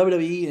only giving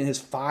WWE in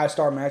his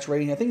 5-star match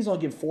rating. I think he's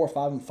only giving 4 or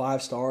 5 and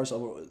 5 stars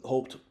over the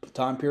whole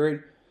time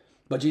period.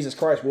 But Jesus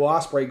Christ, Will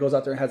Ospreay goes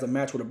out there and has a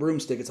match with a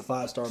broomstick. It's a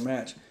 5-star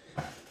match.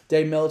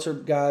 Dave Meltzer,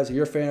 guys, if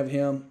you're a fan of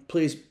him,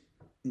 please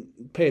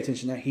pay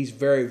attention to that. He's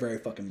very, very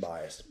fucking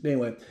biased.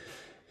 Anyway,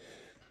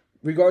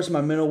 regards to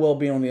my mental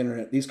well-being on the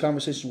internet, these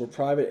conversations were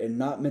private and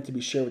not meant to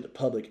be shared with the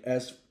public.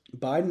 As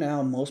by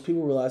now, most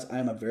people realize I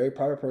am a very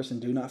private person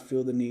and do not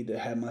feel the need to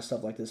have my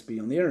stuff like this be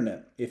on the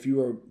internet. If you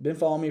have been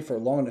following me for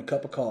longer than a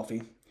cup of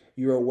coffee,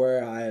 you're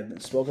aware I have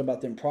been spoken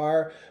about them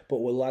prior,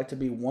 but would like to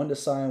be one to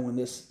sign when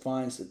this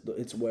finds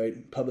its way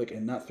public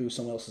and not through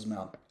someone else's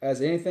mouth.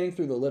 As anything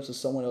through the lips of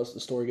someone else,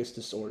 the story gets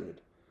distorted.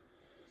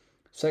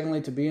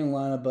 Secondly, to be in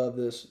line above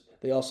this,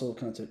 they also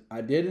content. I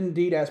did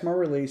indeed ask my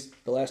release.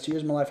 The last 2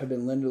 years of my life have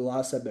been limited to a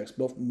lot of setbacks.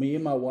 Both me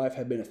and my wife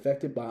have been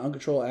affected by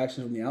uncontrolled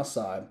actions from the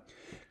outside.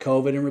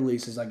 COVID and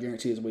releases, I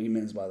guarantee is what he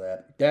means by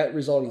that. That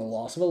resulted in the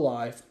loss of a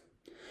life,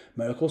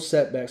 medical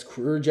setbacks,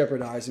 career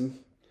jeopardizing,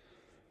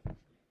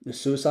 the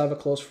suicide of a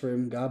close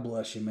friend. God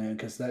bless you, man,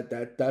 because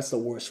that's the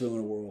worst feeling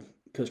in the world.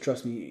 Because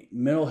trust me,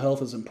 mental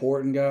health is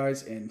important,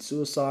 guys, and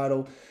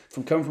suicidal.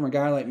 From coming from a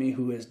guy like me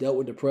who has dealt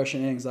with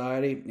depression and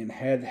anxiety and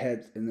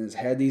has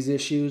had these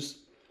issues,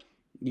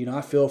 you know,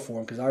 I feel for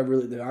him because I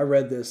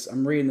read this,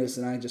 I'm reading this,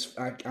 and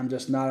I'm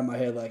just nodding my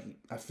head like,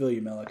 I feel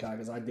you, Malachi,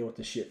 because I deal with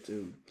this shit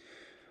too.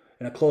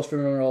 And a close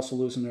friend are also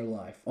almost losing their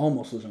life,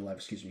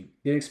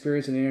 Didn't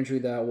experience an injury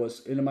that was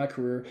into my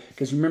career,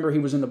 because remember, he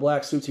was in the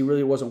black suits, he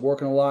really wasn't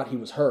working a lot, he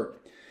was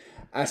hurt.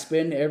 I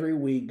spend every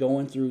week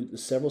going through the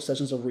several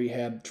sessions of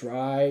rehab,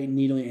 dry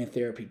needling, and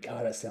therapy.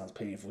 God, that sounds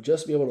painful.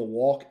 Just to be able to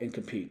walk and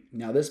compete.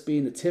 Now, this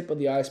being the tip of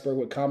the iceberg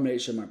with a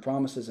combination of my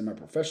promises in my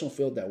professional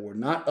field that were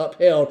not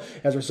upheld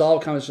as a result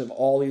of combination of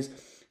all these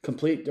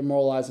complete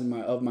demoralizing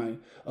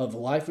of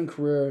life and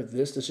career.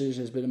 This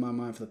decision has been in my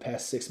mind for the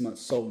past 6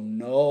 months. So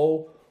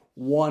no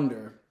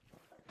wonder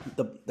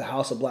the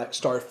House of Black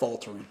started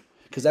faltering,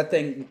 because that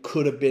thing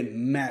could have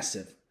been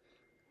massive.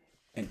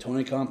 And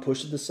Tony Khan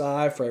pushed it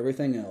aside for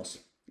everything else,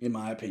 in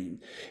my opinion.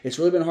 It's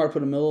really been hard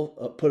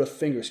to put a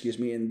finger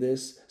in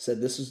this. Said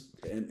this is,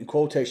 in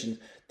quotations,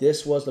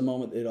 this was the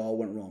moment it all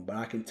went wrong. But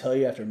I can tell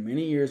you after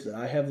many years that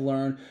I have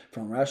learned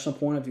from a rational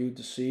point of view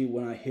to see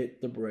when I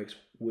hit the brakes,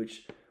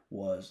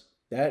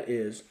 that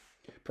is,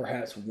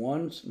 perhaps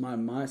once my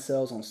mind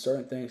settles on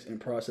certain things and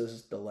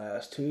processes the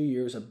last 2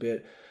 years a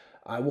bit,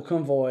 I will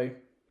convoy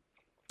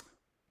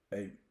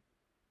a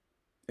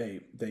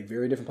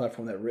very different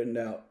platform that written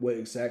out what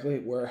exactly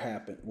where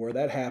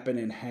that happened,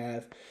 and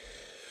have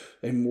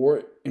a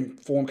more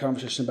informed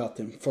conversation about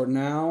them. For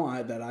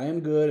now, that I am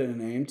good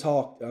and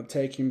I'm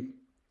taking,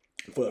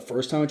 for the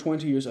first time in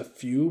 22 years, a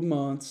few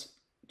months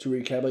to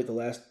recalibrate the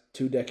last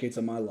 2 decades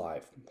of my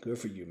life. Good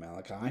for you,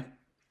 Malachi.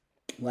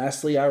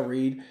 Lastly, I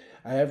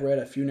have read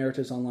a few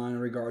narratives online in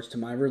regards to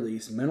my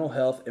release, mental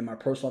health, and my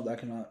personal life that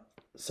I cannot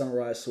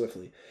summarize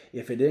swiftly.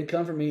 If it didn't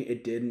come from me,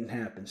 it didn't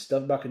happen.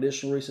 Stuff about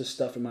conditional releases,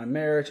 stuff in my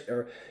marriage,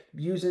 or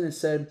using and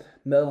said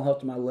mental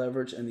health to my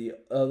leverage, and the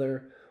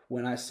other,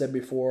 when I said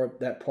before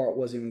that part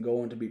wasn't even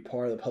going to be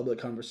part of the public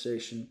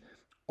conversation,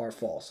 are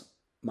false.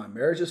 My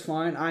marriage is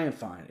fine. I am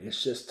fine.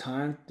 It's just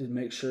time to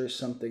make sure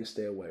some things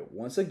stay away.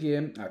 Once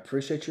again, I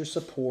appreciate your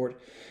support,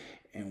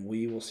 and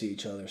we will see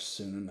each other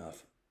soon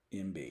enough.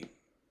 MB.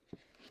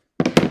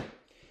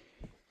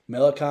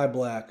 Malachi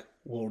Black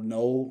will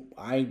know,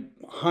 I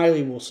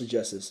highly will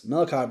suggest this.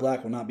 Malachi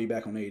Black will not be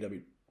back on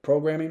AEW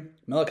programming.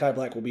 Malachi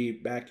Black will be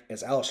back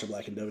as Aleister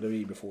Black in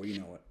WWE before you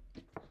know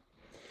it.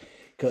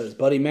 Because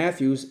Buddy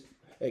Matthews,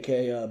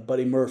 a.k.a.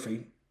 Buddy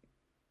Murphy,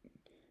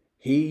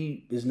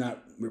 he is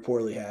not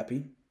reportedly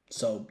happy.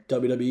 So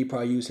WWE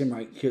probably used him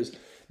right because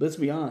let's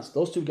be honest,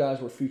 those two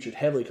guys were featured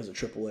heavily because of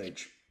Triple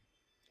H.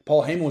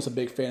 Paul Heyman was a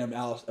big fan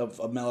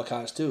of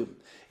Malachi's too.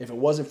 If it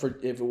wasn't going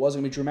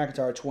to be Drew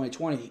McIntyre in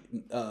 2020,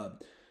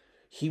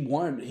 he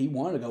wanted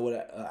to go with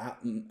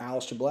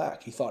Aleister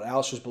Black. He thought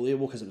Aleister was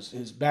believable because of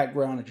his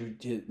background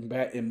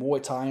in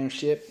Muay Thai and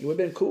shit. It would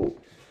have been cool.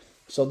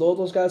 So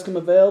those guys come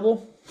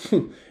available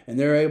and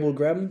they're able to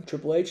grab them,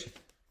 Triple H,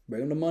 bring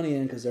them the money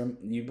in because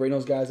you bring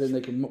those guys in, they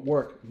can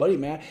work. Buddy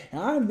Matt,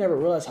 and I've never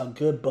realized how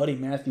good Buddy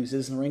Matthews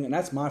is in the ring, and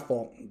that's my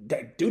fault.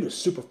 That dude is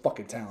super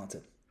fucking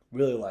talented.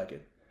 Really like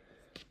it.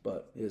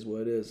 But it is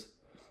what it is.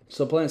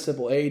 So plain and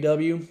simple,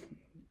 AEW,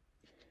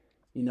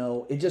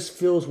 it just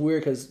feels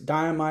weird because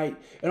Dynamite,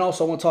 and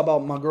also I want to talk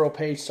about my girl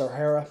Paige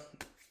Sahara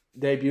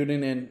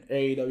debuting in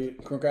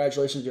AEW.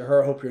 Congratulations to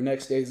her. Hope your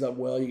next day's up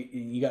well.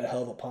 You got a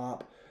hell of a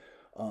pop.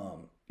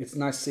 It's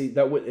nice to see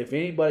that if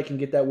anybody can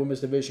get that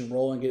women's division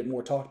rolling, get it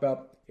more talked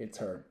about, it's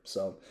her.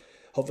 So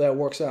hopefully that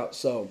works out.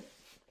 So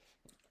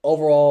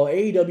overall,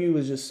 AEW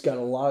has just got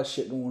a lot of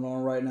shit going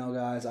on right now,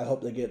 guys. I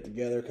hope they get it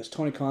together because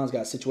Tony Khan's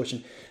got a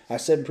situation. I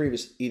said in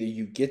previous, either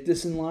you get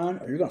this in line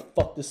or you're going to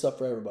fuck this up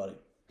for everybody.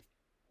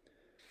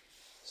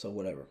 So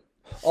whatever.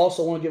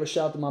 Also, I want to give a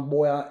shout out to my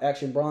boy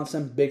Action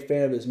Bronson. Big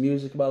fan of his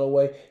music, by the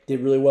way.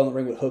 Did really well in the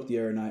ring with Hook the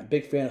other night.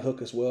 Big fan of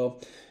Hook as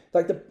well.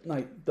 The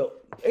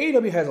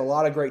AEW has a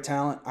lot of great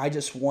talent. I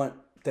just want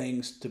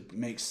things to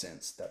make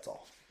sense. That's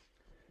all.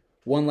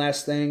 One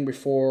last thing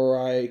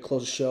before I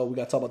close the show. We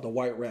got to talk about the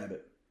White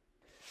Rabbit.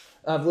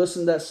 I've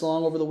listened to that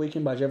song over the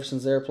weekend by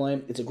Jefferson's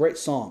Airplane. It's a great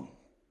song.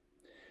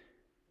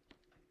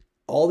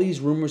 All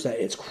these rumors that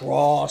it's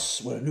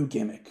Cross with a new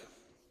gimmick.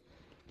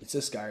 It's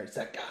this guy. It's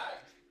that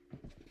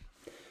guy.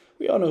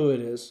 We all know who it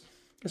is.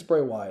 It's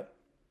Bray Wyatt.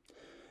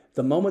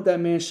 The moment that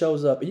man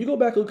shows up, and you go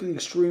back and look at the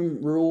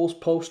Extreme Rules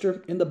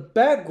poster, in the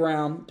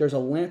background, there's a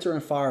lantern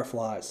and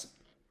fireflies.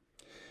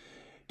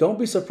 Don't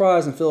be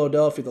surprised in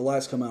Philadelphia the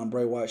lights come out and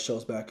Bray Wyatt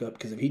shows back up,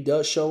 because if he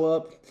does show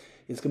up,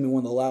 it's going to be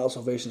one of the loudest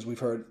ovations we've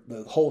heard.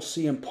 The whole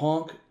CM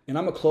Punk, and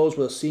I'm going to close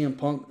with a CM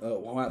Punk,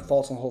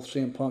 thoughts on the whole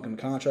CM Punk and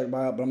the contract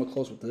buyout, but I'm going to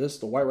close with this,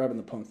 the White Rabbit and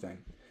the Punk thing.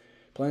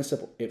 Plain and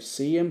simple. If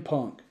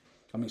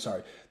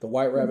the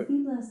White Rabbit...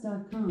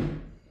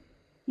 Feedless.com.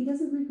 He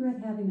doesn't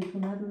regret having a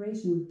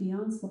collaboration with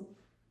Beyond Sport.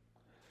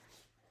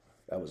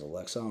 That was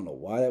Alexa. I don't know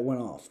why that went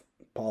off.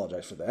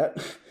 Apologize for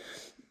that.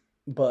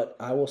 But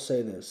I will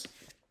say this.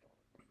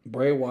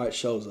 Bray Wyatt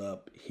shows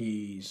up.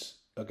 He's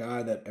a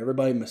guy that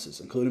everybody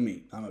misses, including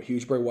me. I'm a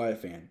huge Bray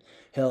Wyatt fan.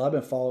 Hell, I've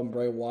been following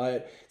Bray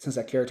Wyatt since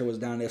that character was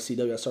down in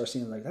SCW. I started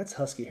seeing that's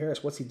Husky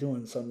Harris. What's he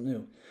doing? Something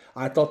new.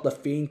 I thought the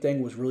Fiend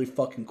thing was really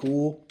fucking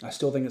cool. I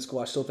still think it's cool.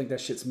 I still think that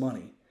shit's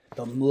money.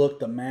 The look,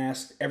 the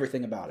mask,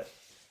 everything about it.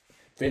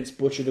 Vince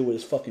butchered it with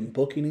his fucking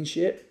booking and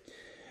shit.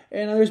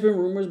 And there's been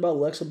rumors about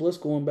Alexa Bliss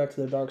going back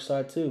to the dark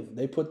side too.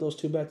 They put those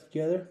two back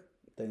together.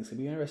 Things could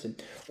be interesting.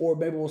 Or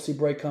maybe we'll see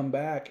Bray come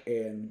back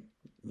and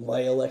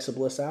lay Alexa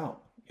Bliss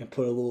out and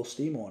put a little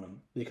steam on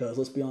him. Because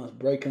let's be honest,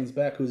 Bray comes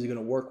back, who's he going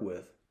to work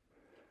with?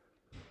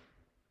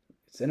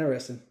 It's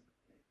interesting.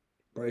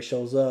 Bray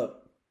shows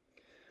up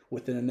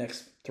within the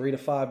next 3 to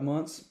 5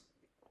 months.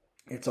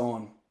 It's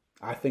on.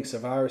 I think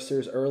Survivor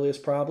Series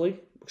earliest probably.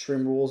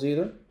 Extreme Rules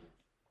either.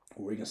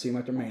 Or we can see him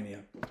after Mania.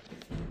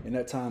 In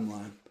that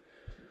timeline,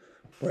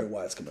 Bray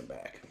Wyatt's coming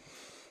back.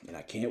 And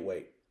I can't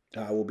wait.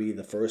 I will be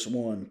the first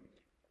one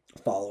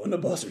following the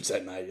Buzzards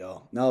that night,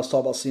 y'all. Now let's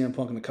talk about CM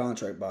Punk and the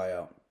contract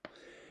buyout.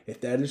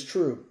 If that is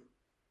true,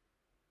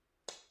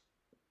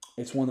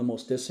 it's one of the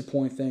most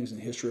disappointing things in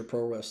the history of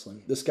pro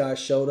wrestling. This guy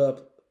showed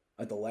up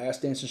at the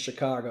Last Dance in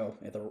Chicago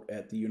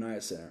at the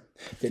United Center.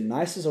 The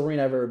nicest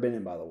arena I've ever been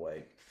in, by the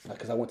way.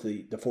 Because I went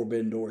to the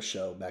Forbidden Door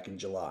show back in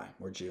July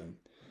or June.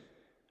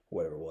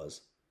 Whatever it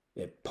was.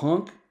 If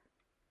Punk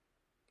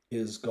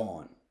is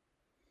gone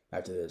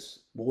after this,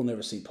 we'll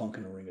never see Punk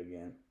in the ring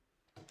again.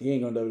 He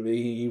ain't going to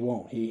WWE. He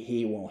won't.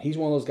 He won't. He's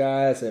one of those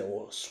guys that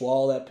will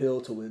swallow that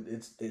pill till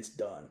it's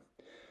done.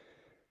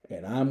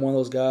 And I'm one of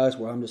those guys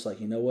where I'm just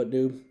like, you know what,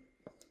 dude?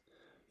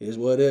 It is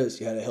what it is.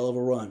 You had a hell of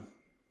a run.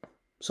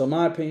 So in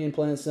my opinion,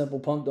 plain and simple,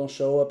 Punk don't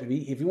show up. If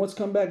he wants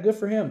to come back, good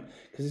for him.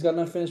 Because he's got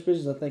unfinished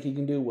business. I think he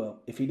can do well.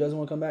 If he doesn't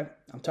want to come back,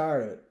 I'm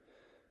tired of it.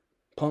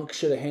 Punk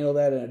should have handled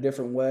that in a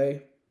different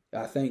way.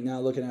 I think now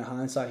looking at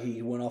hindsight,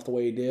 he went off the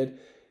way he did.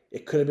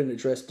 It could have been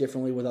addressed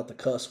differently without the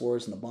cuss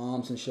words and the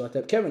bombs and shit like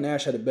that. Kevin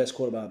Nash had the best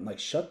quote about him, like,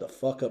 shut the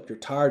fuck up. You're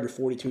tired. You're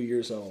 42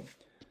 years old.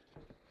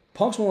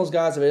 Punk's one of those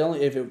guys,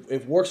 if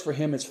it works for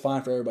him, it's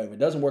fine for everybody. If it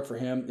doesn't work for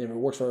him, if it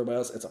works for everybody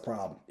else, it's a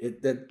problem.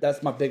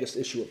 That's my biggest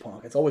issue with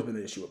Punk. It's always been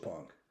an issue with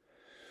Punk.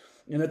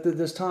 And at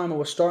this time, I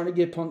was starting to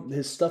get Punk,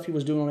 his stuff he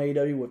was doing on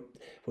AEW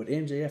with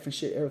MJF and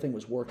shit, everything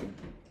was working.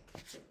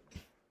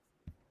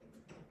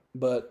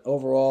 But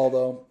overall,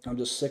 though, I'm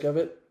just sick of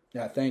it.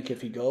 I think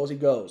if he goes, he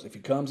goes. If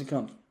he comes, he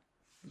comes.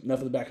 Enough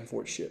of the back and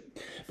forth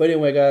shit. But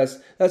anyway,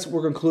 guys,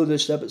 we're concluding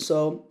this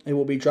episode. It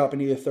will be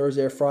dropping either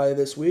Thursday or Friday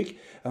this week.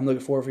 I'm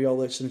looking forward for y'all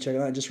listening to check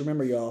it out. Just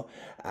remember, y'all,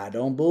 I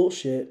don't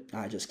bullshit.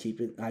 I just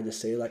keep it. I just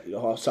say it like,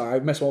 oh, sorry, I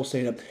messed with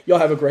saying it. Y'all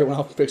have a great one.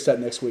 I'll fix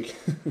that next week.